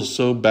feel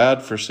so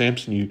bad for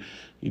Samson.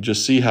 You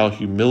just see how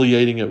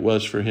humiliating it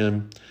was for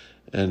him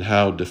and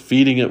how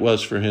defeating it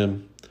was for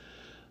him.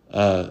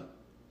 But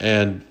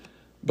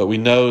we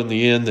know in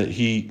the end that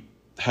he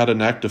had an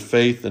act of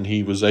faith, and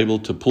he was able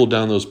to pull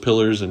down those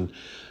pillars and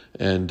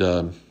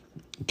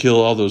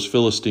kill all those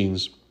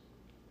Philistines.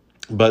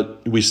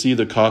 But we see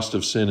the cost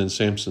of sin in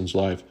Samson's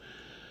life.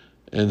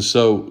 And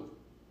so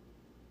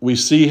we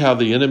see how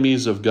the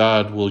enemies of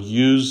God will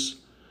use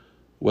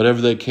whatever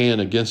they can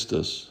against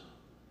us.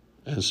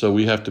 And so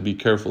we have to be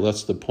careful.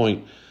 That's the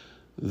point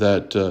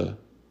that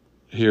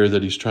here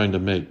that he's trying to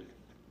make.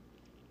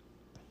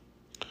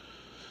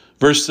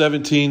 Verse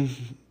 17,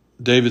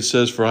 David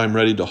says, "For I am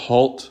ready to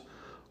halt,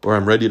 or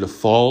I'm ready to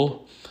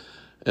fall,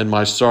 and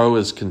my sorrow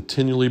is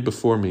continually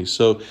before me."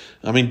 So,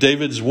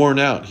 David's worn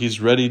out. He's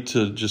ready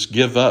to just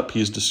give up.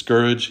 He's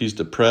discouraged. He's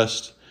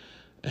depressed.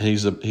 And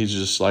he's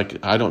just like,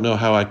 I don't know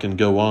how I can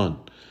go on.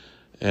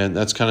 And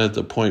that's kind of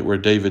the point where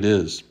David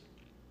is.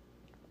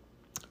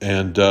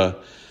 And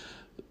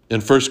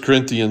in 1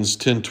 Corinthians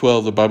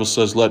 10:12, the Bible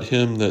says, "Let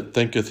him that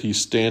thinketh he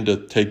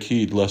standeth take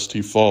heed lest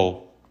he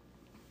fall."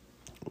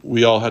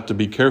 We all have to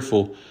be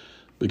careful,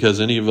 because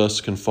any of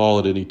us can fall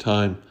at any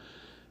time.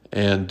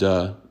 And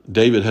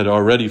David had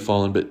already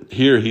fallen, but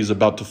here he's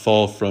about to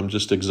fall from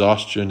just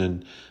exhaustion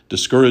and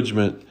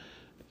discouragement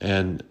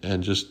and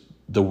just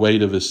the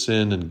weight of his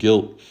sin and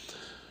guilt.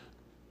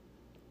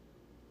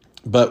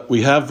 But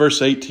we have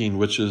verse 18,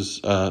 which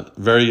is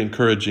very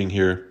encouraging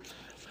here.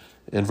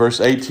 In verse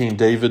 18,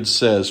 David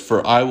says,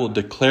 "For I will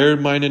declare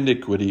mine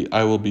iniquity,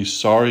 I will be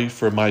sorry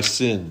for my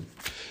sin."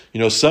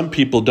 Some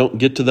people don't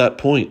get to that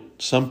point.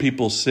 Some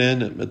people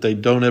sin, but they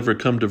don't ever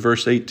come to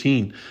verse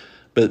 18.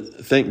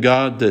 But thank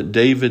God that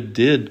David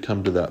did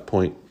come to that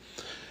point.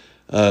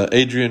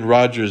 Adrian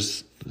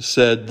Rogers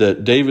said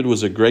that David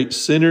was a great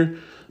sinner,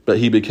 but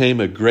he became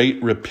a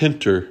great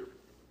repenter.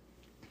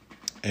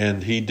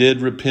 And he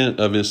did repent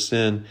of his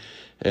sin.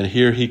 And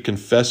here he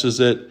confesses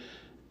it,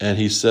 and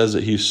he says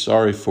that he's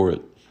sorry for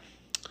it.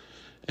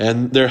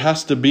 And there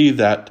has to be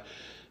that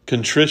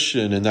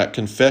contrition and that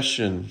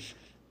confession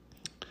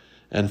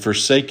and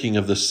forsaking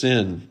of the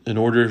sin in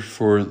order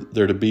for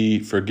there to be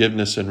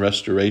forgiveness and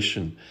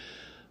restoration.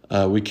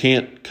 We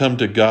can't come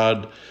to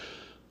God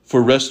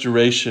for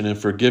restoration and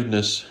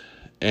forgiveness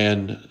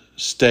and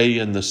stay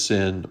in the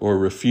sin or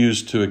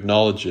refuse to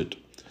acknowledge it.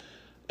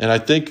 And I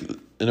think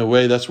in a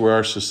way that's where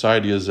our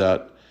society is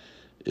at,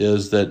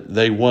 is that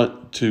they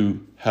want to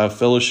have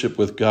fellowship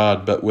with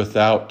God, but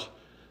without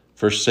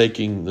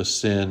forsaking the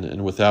sin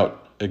and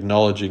without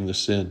acknowledging the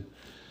sin.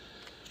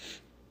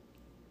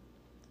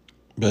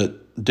 But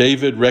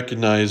David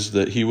recognized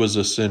that he was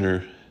a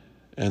sinner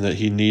and that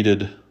he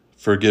needed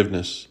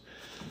forgiveness.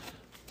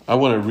 I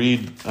want to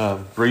read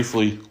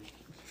briefly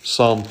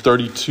Psalm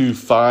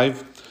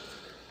 32:5.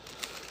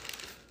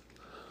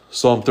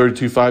 Psalm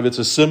 32:5, it's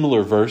a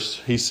similar verse.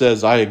 He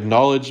says, "I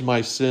acknowledge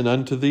my sin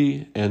unto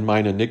thee, and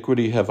mine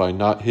iniquity have I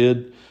not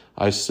hid.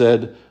 I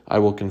said, I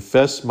will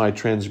confess my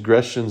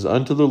transgressions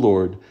unto the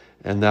Lord,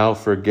 and thou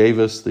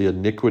forgavest the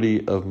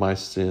iniquity of my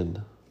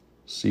sin."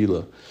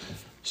 Selah.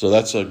 So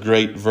that's a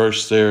great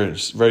verse there.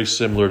 It's very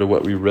similar to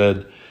what we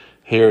read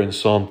here in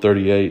Psalm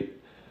 38.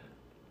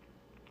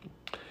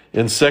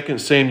 In 2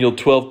 Samuel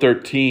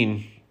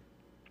 12:13,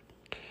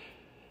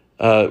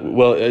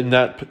 in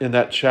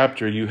that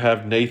chapter, you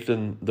have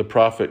Nathan the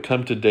prophet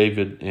come to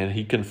David, and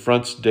he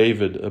confronts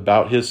David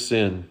about his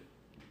sin.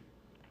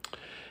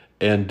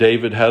 And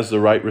David has the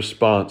right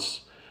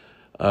response.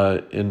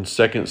 In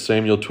 2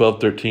 Samuel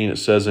 12:13, it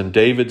says, "And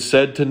David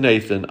said to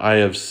Nathan, I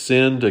have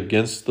sinned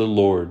against the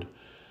Lord."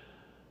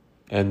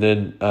 And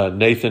then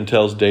Nathan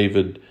tells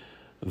David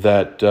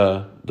that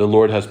the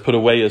Lord has put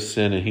away his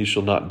sin and he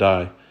shall not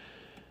die.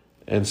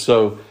 And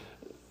so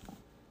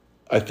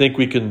I think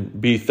we can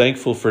be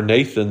thankful for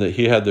Nathan that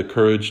he had the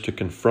courage to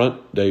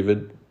confront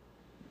David.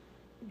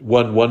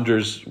 One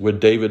wonders, would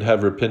David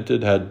have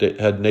repented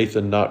had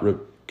Nathan not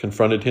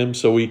confronted him?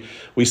 So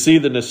we see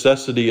the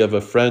necessity of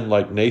a friend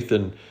like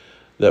Nathan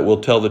that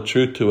will tell the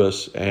truth to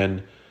us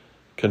and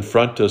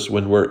confront us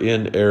when we're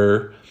in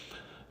error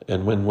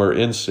and when we're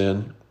in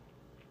sin.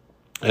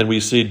 And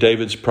we see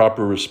David's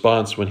proper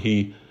response when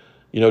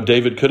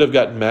David could have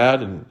gotten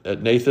mad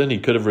at Nathan. He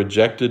could have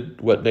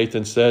rejected what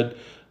Nathan said,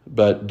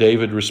 but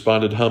David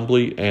responded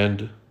humbly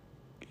and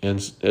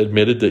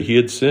admitted that he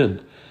had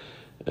sinned.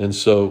 And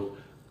so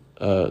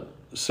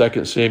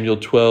 2 Samuel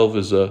 12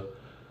 is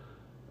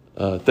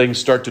things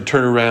start to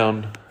turn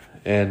around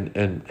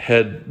and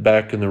head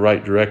back in the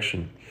right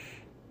direction.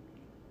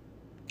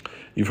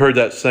 You've heard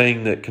that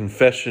saying that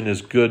confession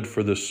is good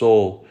for the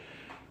soul,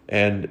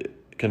 and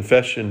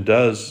confession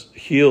does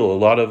heal a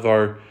lot of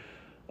our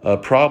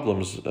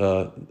problems.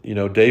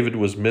 David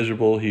was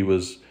miserable. He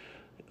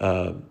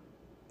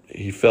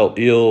felt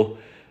ill,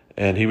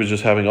 and he was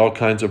just having all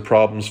kinds of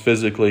problems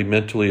physically,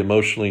 mentally,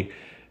 emotionally.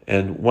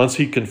 And once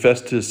he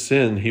confessed his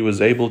sin, he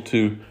was able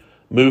to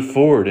move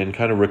forward and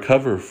kind of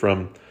recover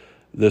from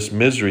this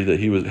misery that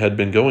he had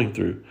been going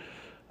through.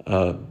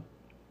 I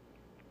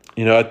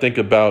think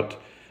about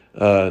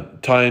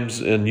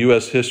times in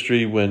U.S.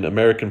 history when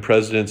American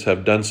presidents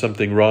have done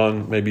something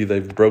wrong. Maybe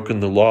they've broken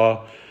the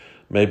law.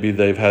 Maybe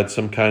they've had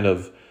some kind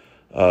of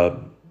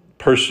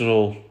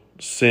personal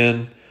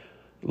sin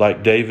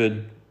like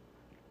David.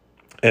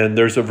 And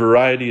there's a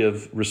variety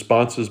of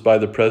responses by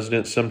the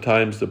president.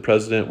 Sometimes the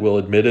president will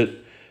admit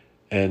it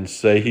and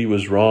say he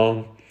was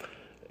wrong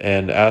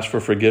and ask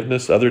for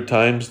forgiveness. Other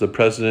times the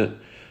president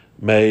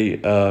may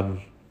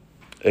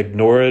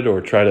ignore it or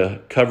try to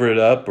cover it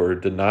up or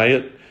deny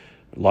it,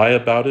 lie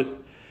about it.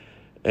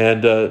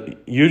 And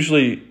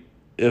usually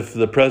if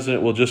the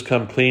president will just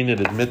come clean and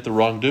admit the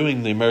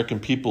wrongdoing, the American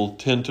people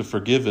tend to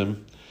forgive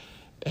him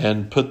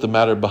and put the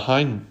matter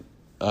behind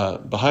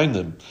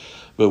them.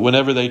 But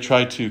whenever they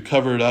try to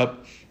cover it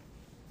up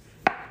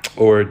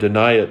or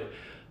deny it,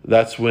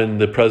 that's when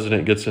the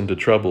president gets into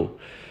trouble.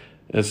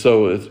 And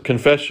so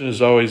confession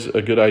is always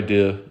a good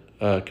idea.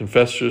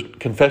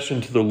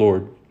 Confession to the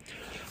Lord.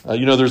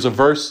 There's a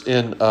verse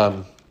in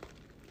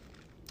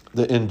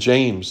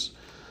James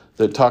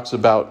that talks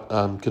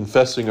about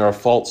confessing our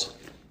faults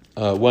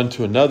one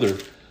to another.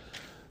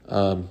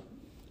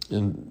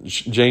 In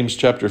James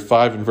chapter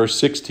 5 and verse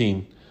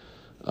 16,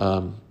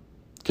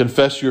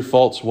 confess your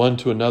faults one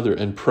to another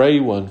and pray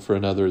one for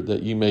another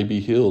that you may be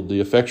healed.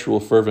 The effectual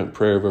fervent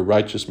prayer of a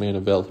righteous man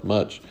availeth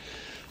much.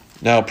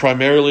 Now,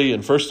 primarily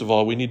and first of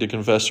all, we need to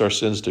confess our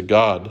sins to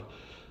God.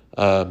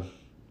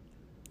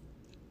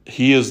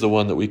 He is the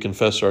one that we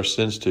confess our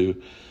sins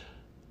to.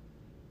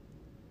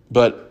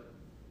 But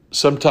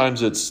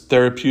sometimes it's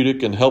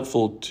therapeutic and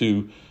helpful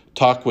to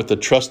talk with a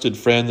trusted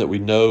friend that we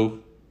know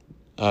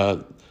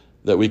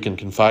that we can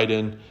confide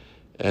in,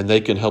 and they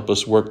can help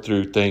us work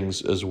through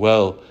things as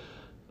well.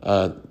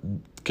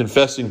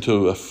 Confessing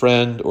to a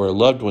friend or a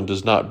loved one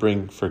does not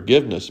bring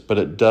forgiveness, but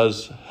it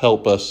does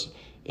help us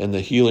in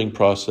the healing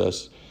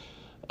process.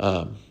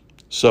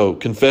 So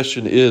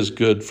confession is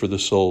good for the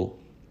soul.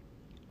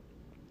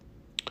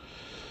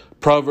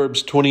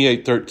 Proverbs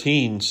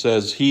 28:13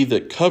 says, "He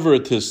that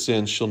covereth his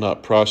sins shall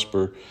not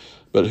prosper,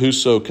 but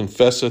whoso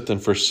confesseth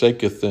and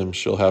forsaketh them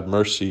shall have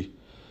mercy."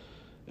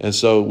 And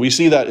so we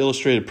see that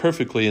illustrated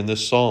perfectly in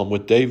this psalm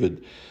with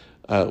David.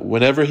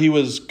 Whenever he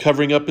was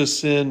covering up his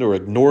sin or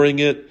ignoring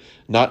it,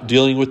 not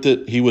dealing with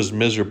it, he was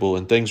miserable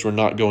and things were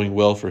not going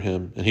well for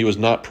him, and he was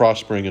not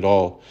prospering at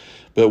all.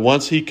 But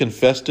once he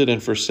confessed it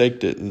and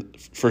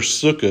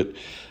forsook it,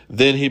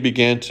 then he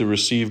began to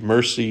receive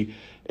mercy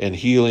and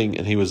healing,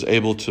 and he was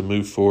able to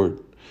move forward.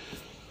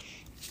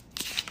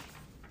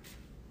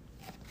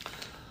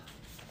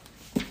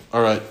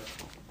 All right.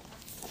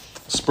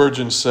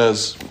 Spurgeon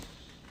says,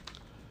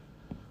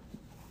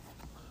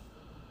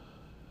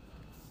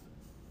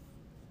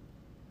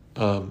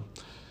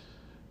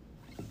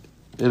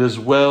 it is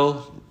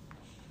well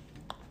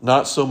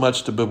not so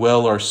much to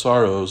bewail our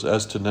sorrows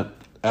as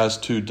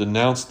to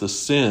denounce the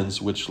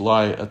sins which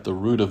lie at the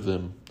root of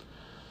them.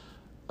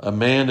 A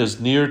man is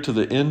near to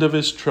the end of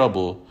his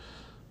trouble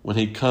when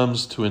he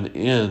comes to an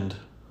end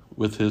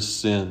with his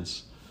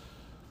sins.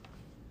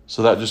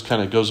 So that just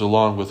kind of goes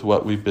along with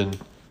what we've been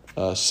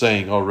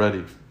saying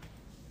already.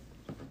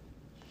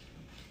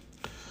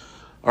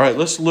 All right,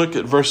 let's look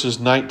at verses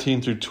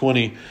 19 through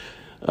 20.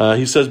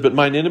 He says, "But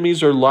mine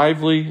enemies are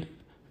lively,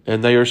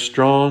 and they are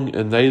strong,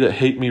 and they that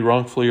hate me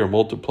wrongfully are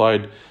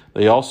multiplied.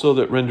 They also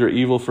that render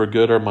evil for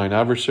good are mine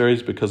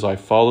adversaries, because I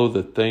follow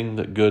the thing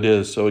that good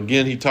is." So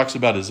again, he talks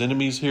about his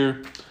enemies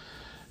here.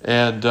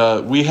 And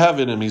we have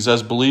enemies.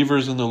 As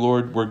believers in the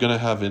Lord, we're going to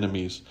have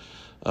enemies.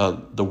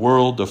 The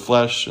world, the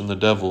flesh, and the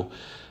devil.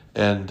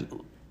 And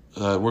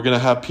we're going to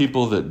have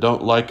people that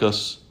don't like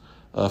us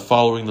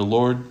following the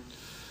Lord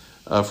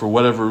for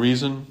whatever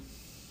reason.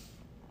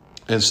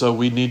 And so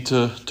we need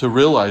to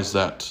realize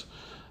that.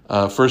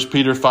 1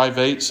 Peter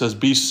 5:8 says,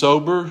 "Be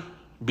sober,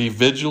 be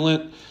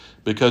vigilant,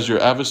 because your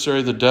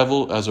adversary the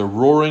devil, as a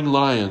roaring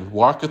lion,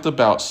 walketh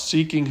about,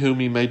 seeking whom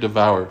he may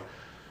devour.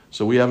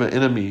 So we have an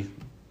enemy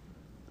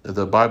that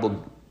the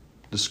Bible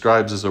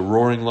describes as a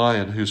roaring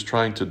lion who's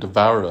trying to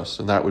devour us,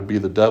 and that would be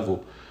the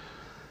devil.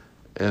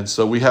 And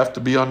so we have to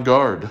be on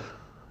guard.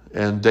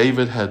 And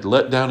David had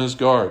let down his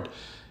guard.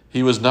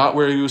 He was not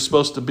where he was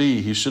supposed to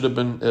be. He should have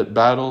been at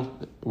battle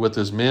with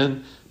his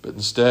men, but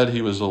instead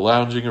he was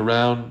lounging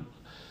around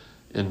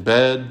in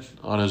bed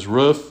on his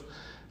roof,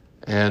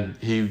 and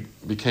he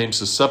became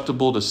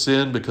susceptible to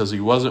sin because he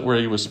wasn't where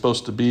he was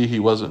supposed to be. He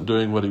wasn't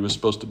doing what he was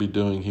supposed to be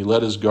doing. He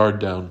let his guard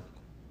down.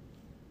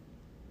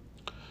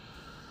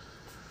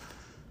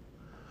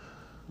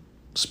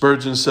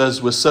 Spurgeon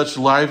says, with such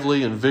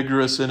lively and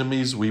vigorous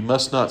enemies, we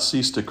must not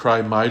cease to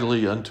cry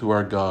mightily unto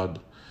our God.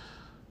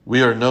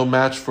 We are no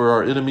match for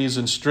our enemies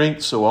in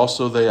strength, so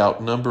also they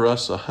outnumber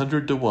us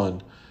 100 to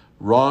 1.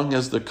 Wrong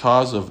as the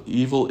cause of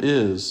evil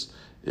is,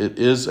 it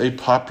is a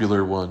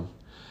popular one.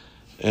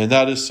 And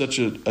that is such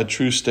a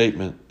true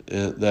statement,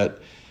 that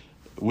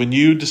when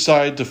you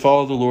decide to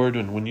follow the Lord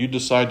and when you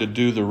decide to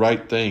do the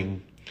right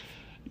thing,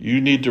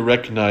 you need to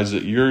recognize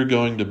that you're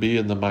going to be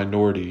in the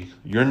minority.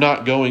 You're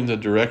not going the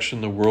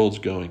direction the world's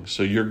going.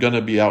 So you're going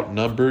to be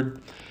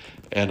outnumbered,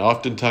 and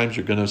oftentimes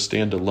you're going to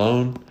stand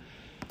alone,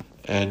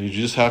 and you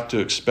just have to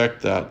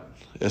expect that.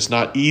 It's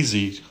not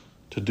easy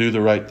to do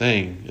the right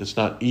thing. It's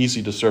not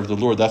easy to serve the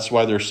Lord. That's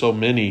why there's so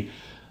many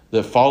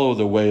that follow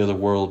the way of the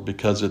world,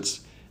 because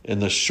it's in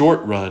the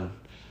short run,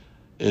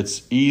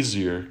 it's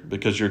easier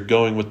because you're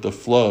going with the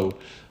flow.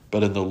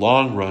 But in the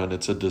long run,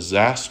 it's a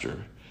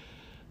disaster.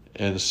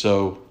 And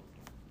so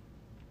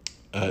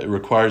it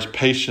requires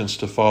patience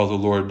to follow the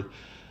Lord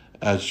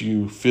as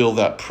you feel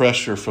that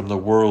pressure from the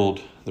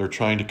world. They're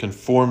trying to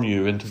conform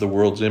you into the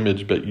world's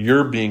image, but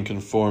you're being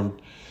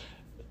conformed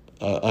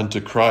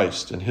unto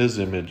Christ and his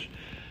image.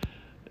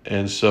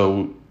 And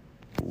so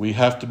we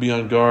have to be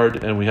on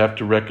guard, and we have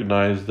to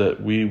recognize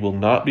that we will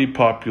not be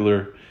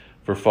popular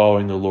for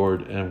following the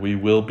Lord, and we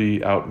will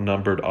be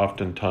outnumbered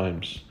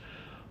oftentimes.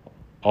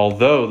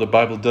 Although the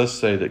Bible does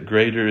say that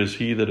greater is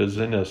he that is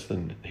in us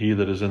than he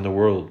that is in the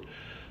world.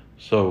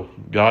 So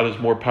God is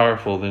more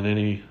powerful than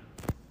anything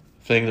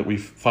that we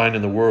find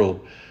in the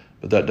world,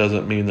 but that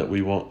doesn't mean that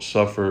we won't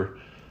suffer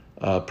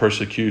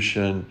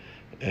persecution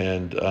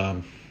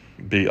and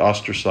be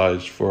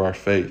ostracized for our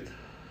faith.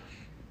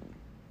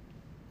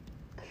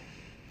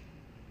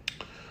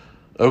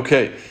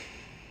 Okay,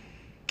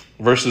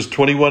 verses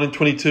 21 and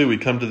 22, we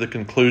come to the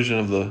conclusion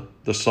of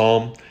the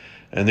psalm,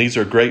 and these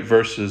are great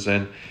verses.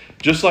 And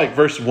just like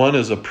verse 1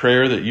 is a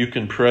prayer that you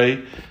can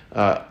pray,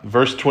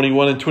 verse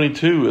 21 and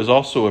 22 is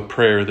also a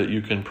prayer that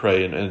you can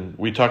pray. And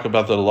we talk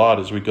about that a lot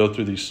as we go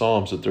through these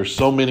psalms, that there's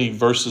so many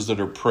verses that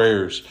are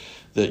prayers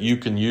that you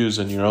can use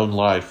in your own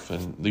life.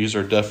 And these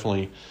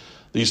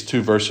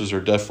two verses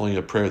are definitely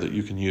a prayer that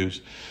you can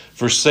use.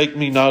 Forsake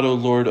me not, O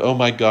Lord, O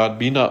my God,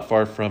 be not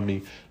far from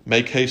me.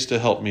 Make haste to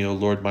help me, O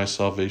Lord, my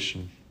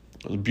salvation.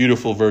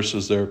 Beautiful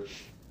verses there.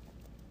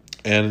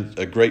 And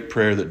a great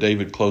prayer that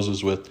David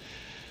closes with.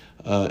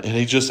 And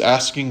he's just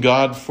asking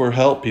God for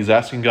help. He's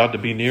asking God to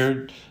be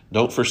near.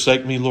 Don't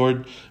forsake me,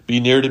 Lord. Be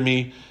near to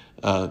me.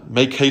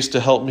 Make haste to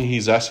help me.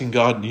 He's asking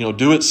God,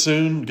 do it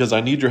soon because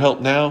I need your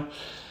help now.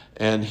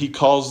 And he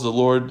calls the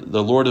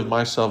Lord of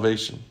my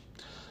salvation.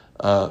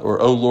 Or,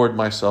 O Lord,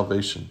 my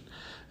salvation.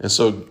 And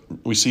so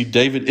we see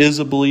David is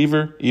a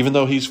believer. Even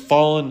though he's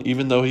fallen,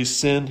 even though he's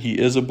sinned, he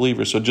is a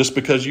believer. So just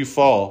because you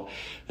fall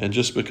and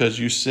just because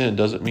you sin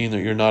doesn't mean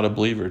that you're not a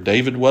believer.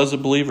 David was a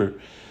believer.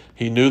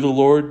 He knew the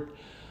Lord,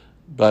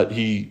 but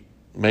he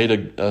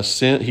made a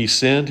sin. He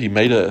sinned. He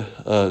made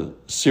a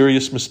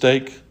serious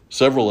mistake,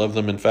 several of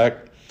them, in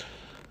fact.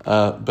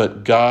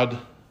 But God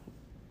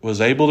was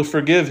able to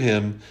forgive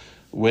him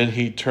when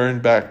he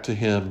turned back to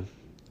him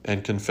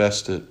and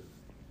confessed it.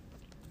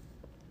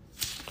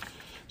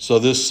 So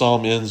this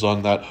psalm ends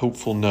on that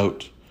hopeful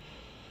note.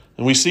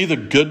 And we see the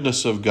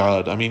goodness of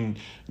God. I mean,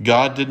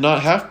 God did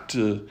not have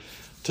to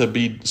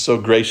be so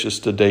gracious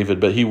to David,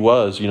 but he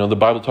was. The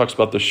Bible talks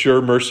about the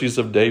sure mercies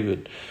of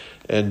David.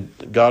 And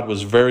God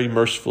was very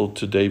merciful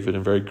to David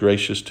and very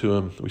gracious to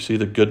him. We see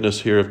the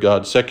goodness here of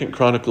God. 2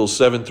 Chronicles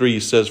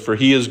 7:3 says, for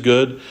he is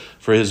good,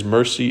 for his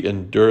mercy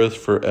endureth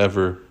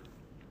forever.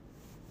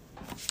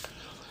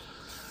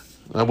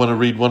 I want to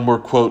read one more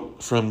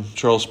quote from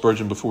Charles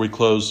Spurgeon before we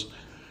close.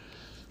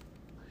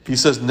 He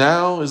says,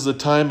 now is the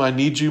time I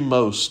need you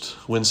most,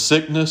 when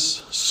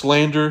sickness,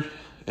 slander,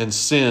 and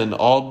sin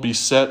all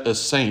beset a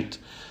saint.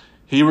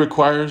 He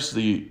requires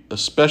the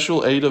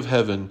especial aid of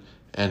heaven,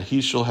 and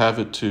he shall have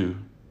it too.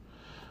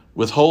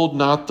 Withhold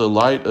not the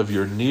light of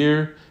your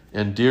near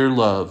and dear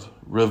love.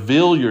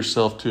 Reveal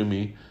yourself to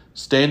me.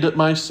 Stand at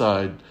my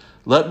side.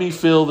 Let me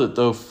feel that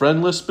though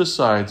friendless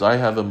besides, I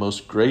have a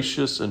most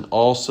gracious and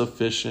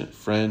all-sufficient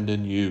friend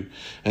in you.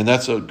 And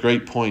that's a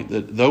great point,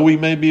 that though we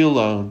may be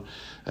alone,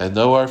 and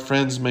though our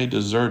friends may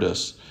desert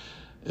us,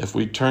 if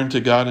we turn to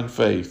God in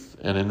faith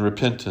and in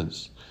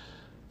repentance,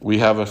 we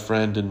have a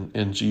friend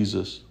in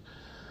Jesus.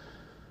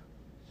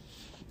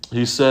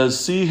 He says,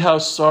 "See how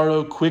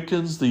sorrow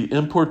quickens the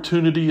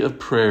importunity of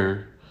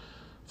prayer.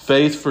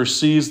 Faith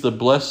foresees the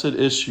blessed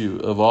issue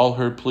of all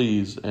her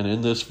pleas," and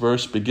in this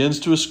verse begins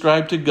to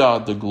ascribe to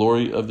God the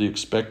glory of the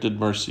expected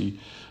mercy.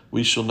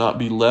 We shall not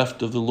be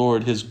left of the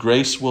Lord. His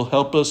grace will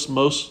help us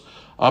most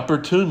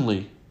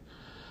opportunely.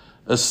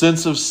 A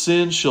sense of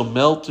sin shall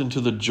melt into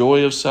the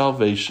joy of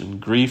salvation.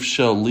 Grief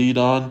shall lead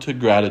on to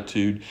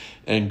gratitude,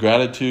 and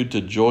gratitude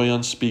to joy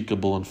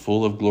unspeakable and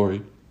full of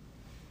glory.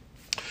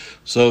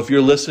 So if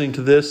you're listening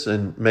to this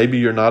and maybe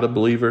you're not a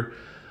believer,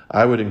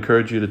 I would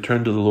encourage you to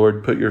turn to the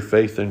Lord, put your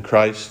faith in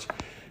Christ.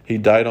 He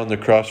died on the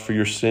cross for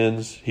your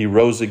sins. He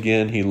rose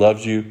again. He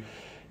loves you.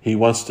 He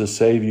wants to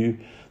save you.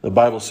 The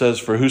Bible says,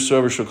 "For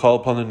whosoever shall call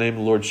upon the name of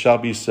the Lord shall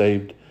be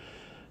saved."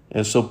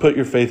 And so put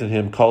your faith in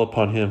Him. Call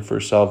upon Him for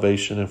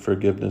salvation and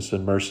forgiveness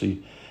and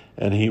mercy,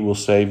 and He will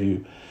save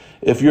you.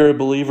 If you're a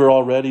believer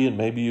already and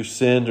maybe you've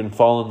sinned and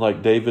fallen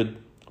like David,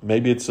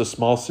 maybe it's a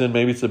small sin,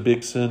 maybe it's a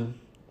big sin,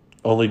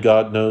 only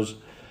God knows.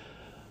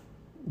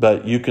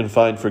 But you can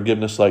find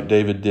forgiveness like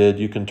David did.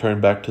 You can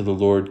turn back to the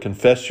Lord,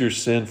 confess your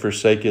sin,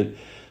 forsake it,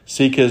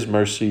 seek His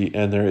mercy,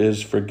 and there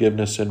is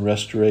forgiveness and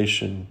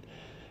restoration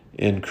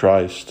in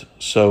Christ.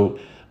 So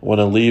I want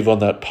to leave on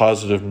that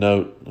positive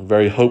note, a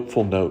very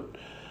hopeful note,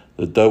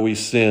 that though we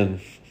sin,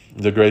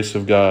 the grace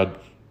of God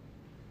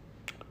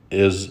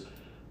is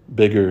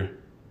bigger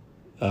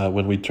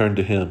when we turn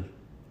to Him.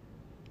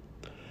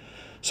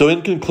 So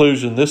in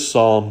conclusion, this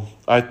psalm,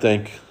 I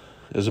think,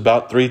 is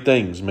about three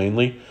things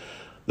mainly: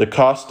 the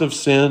cost of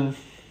sin,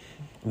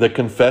 the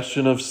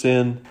confession of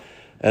sin,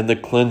 and the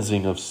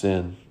cleansing of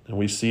sin. And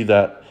we see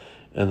that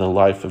in the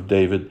life of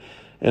David.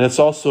 And it's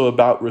also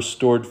about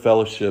restored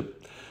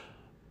fellowship.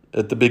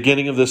 At the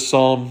beginning of this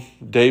psalm,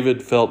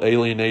 David felt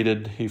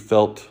alienated. He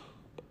felt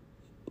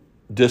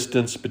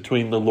distance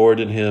between the Lord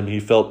and him.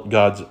 He felt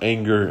God's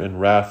anger and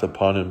wrath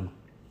upon him.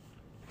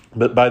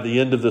 But by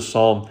the end of the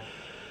psalm,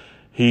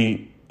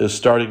 he is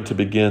starting to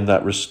begin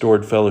that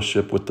restored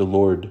fellowship with the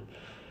Lord.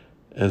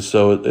 And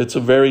so it's a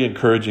very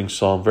encouraging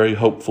psalm, very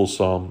hopeful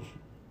psalm.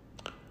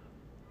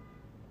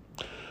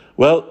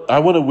 Well, I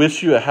want to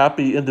wish you a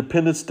happy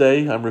Independence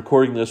Day. I'm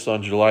recording this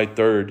on July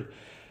 3rd.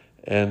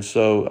 And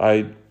so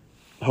I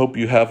hope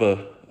you have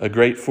a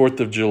great 4th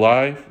of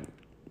July.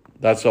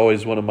 That's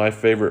always one of my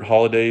favorite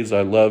holidays.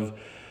 I love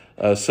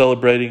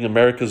celebrating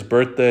America's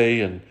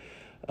birthday and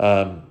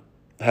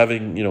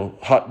having,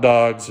 hot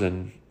dogs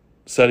and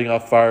setting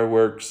off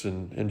fireworks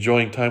and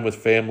enjoying time with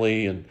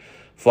family and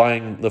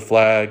flying the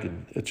flag,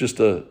 and it's just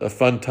a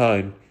fun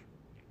time.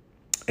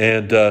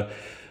 And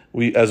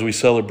as we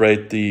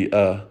celebrate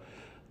the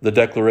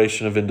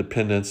Declaration of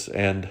Independence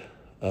and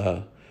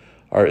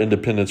our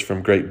independence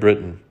from Great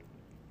Britain.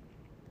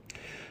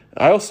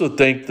 I also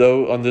think,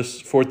 though, on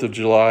this 4th of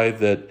July,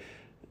 that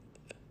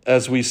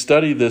as we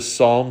study this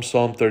Psalm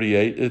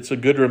 38, it's a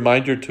good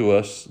reminder to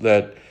us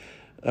that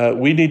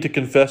we need to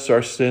confess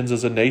our sins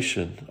as a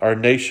nation. Our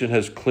nation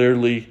has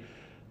clearly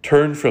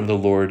turned from the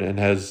Lord and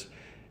has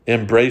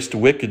embraced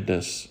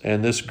wickedness,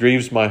 and this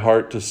grieves my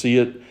heart to see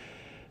it.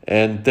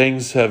 And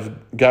things have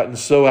gotten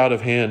so out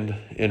of hand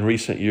in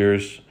recent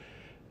years,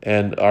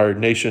 and our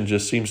nation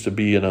just seems to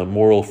be in a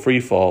moral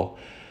freefall.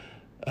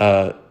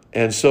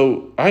 And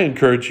so I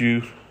encourage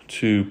you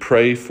to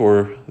pray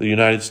for the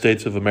United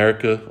States of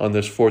America on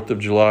this 4th of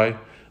July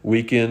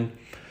weekend,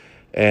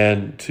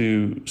 and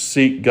to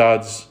seek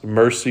God's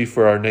mercy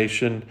for our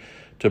nation,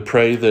 to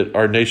pray that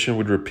our nation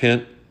would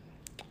repent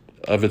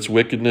of its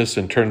wickedness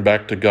and turn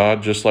back to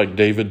God, just like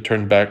David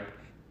turned back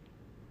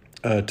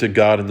to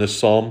God in this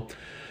psalm.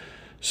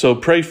 So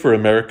pray for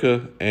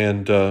America,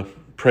 and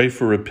pray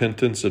for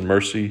repentance and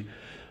mercy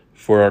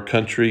for our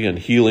country and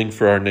healing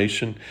for our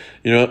nation.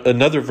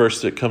 Another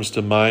verse that comes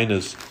to mind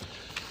is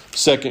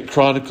 2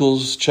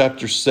 Chronicles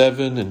chapter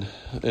 7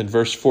 and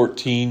verse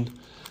 14.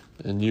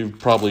 And you've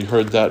probably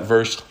heard that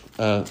verse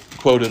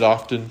quoted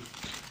often.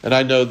 And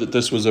I know that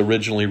this was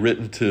originally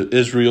written to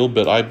Israel,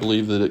 but I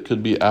believe that it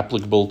could be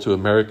applicable to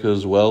America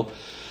as well.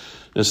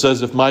 It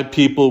says, "If my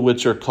people,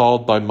 which are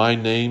called by my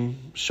name,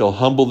 shall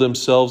humble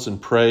themselves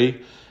and pray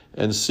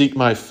and seek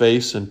my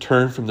face and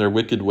turn from their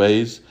wicked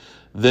ways,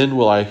 then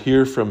will I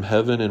hear from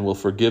heaven and will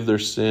forgive their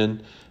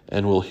sin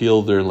and will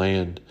heal their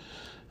land."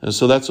 And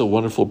so that's a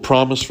wonderful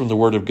promise from the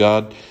Word of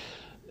God.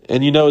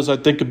 And as I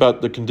think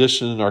about the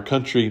condition in our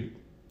country,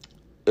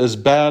 as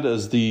bad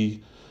as the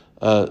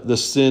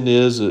sin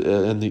is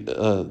and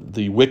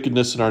the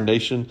wickedness in our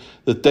nation,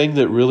 the thing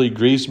that really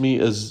grieves me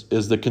is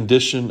the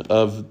condition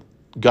of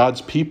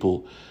God's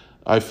people.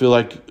 I feel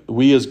like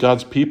we as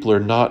God's people are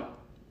not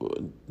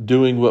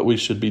doing what we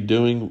should be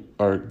doing.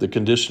 The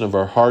condition of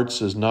our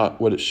hearts is not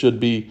what it should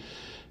be.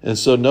 And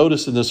so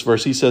notice in this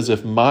verse, he says,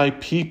 "If my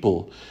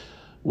people,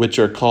 which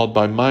are called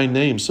by my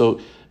name." So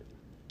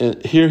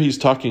here he's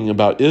talking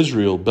about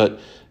Israel, but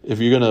if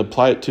you're going to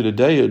apply it to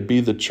today, it would be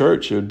the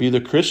church. It would be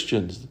the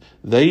Christians.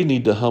 They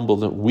need to humble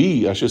them.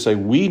 We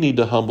need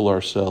to humble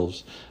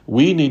ourselves.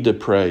 We need to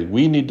pray.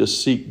 We need to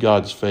seek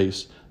God's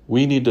face.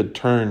 We need to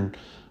turn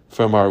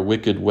from our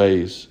wicked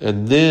ways.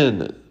 And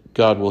then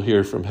God will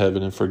hear from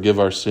heaven and forgive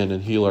our sin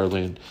and heal our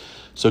land.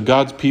 So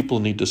God's people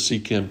need to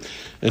seek him.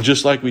 And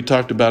just like we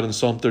talked about in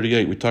Psalm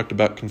 38, we talked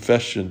about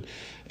confession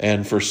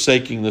and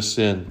forsaking the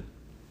sin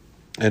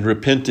and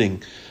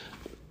repenting.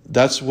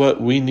 That's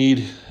what we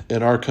need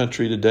in our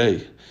country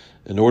today.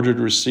 In order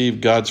to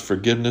receive God's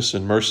forgiveness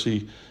and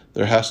mercy,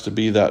 there has to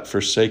be that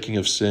forsaking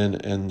of sin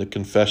and the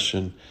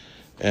confession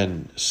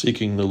and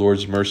seeking the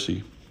Lord's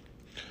mercy.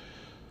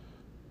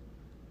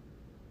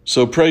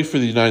 So pray for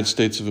the United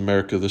States of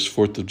America this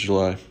 4th of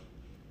July.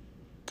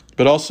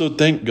 But also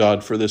thank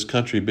God for this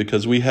country,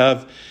 because we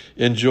have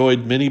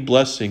enjoyed many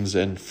blessings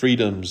and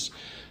freedoms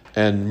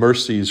and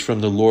mercies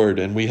from the Lord.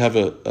 And we have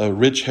a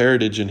rich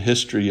heritage and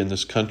history in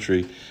this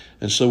country.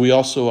 And so we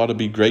also ought to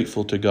be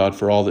grateful to God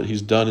for all that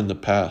he's done in the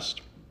past.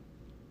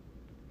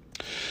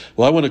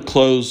 Well, I want to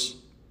close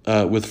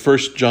with 1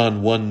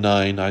 John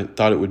 1:9. I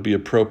thought it would be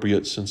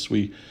appropriate since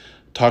we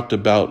talked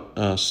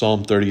about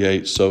Psalm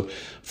 38. So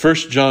 1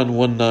 John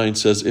 1:9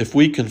 says, if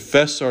we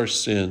confess our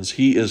sins,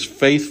 he is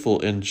faithful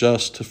and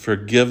just to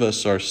forgive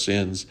us our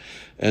sins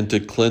and to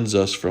cleanse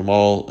us from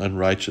all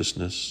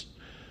unrighteousness.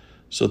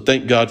 So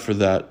thank God for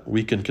that.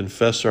 We can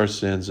confess our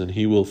sins and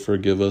he will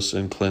forgive us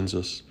and cleanse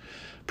us.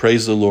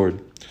 Praise the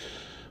Lord.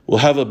 We'll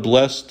have a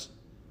blessed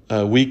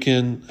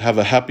weekend. Have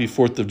a happy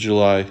 4th of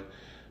July.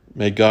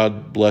 May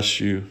God bless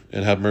you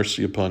and have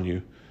mercy upon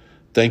you.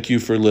 Thank you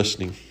for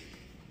listening.